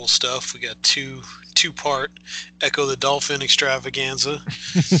cool stuff. We got two-part Echo the Dolphin extravaganza.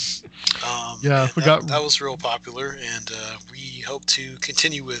 That was real popular, and we hope to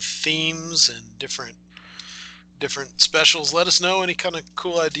continue with themes and different specials. Let us know any kind of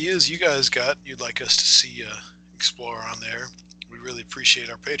cool ideas you guys got you'd like us to see explore on there. We really appreciate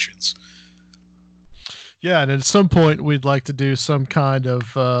our patrons. Yeah, and at some point we'd like to do some kind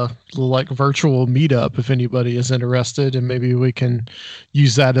of like virtual meetup if anybody is interested, and maybe we can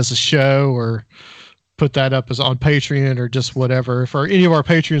use that as a show or put that up as on Patreon or just whatever. If any of our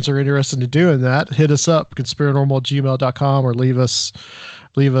patrons are interested in doing that, hit us up, conspiranormal@gmail.com, or leave us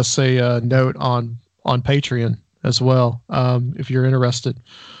a note on Patreon as well if you're interested.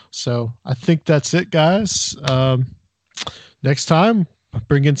 So I think that's it, guys. Next time,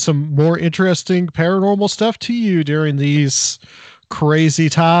 bring in some more interesting paranormal stuff to you during these crazy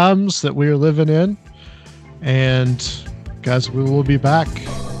times that we are living in. And guys, we will be back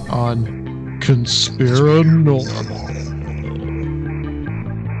on Conspiranormal.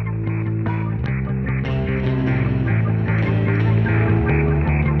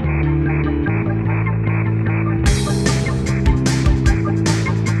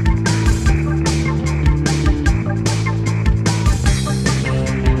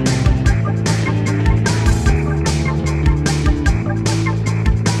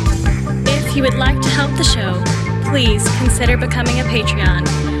 the show, please consider becoming a Patreon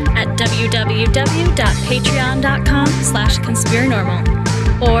at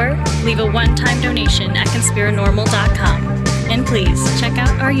www.patreon.com/conspiranormal or leave a one-time donation at conspiranormal.com. And please check out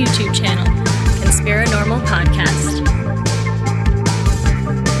our YouTube channel, Conspiranormal Podcast.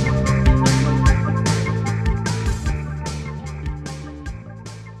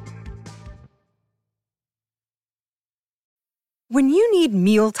 When you need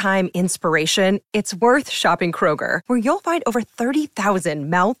mealtime inspiration, it's worth shopping Kroger, where you'll find over 30,000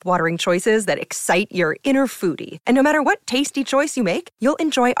 mouth-watering choices that excite your inner foodie. And no matter what tasty choice you make, you'll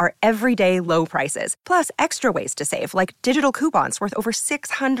enjoy our everyday low prices, plus extra ways to save, like digital coupons worth over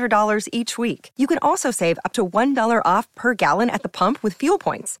 $600 each week. You can also save up to $1 off per gallon at the pump with fuel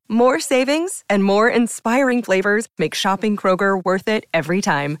points. More savings and more inspiring flavors make shopping Kroger worth it every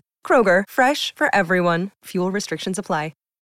time. Kroger, fresh for everyone. Fuel restrictions apply.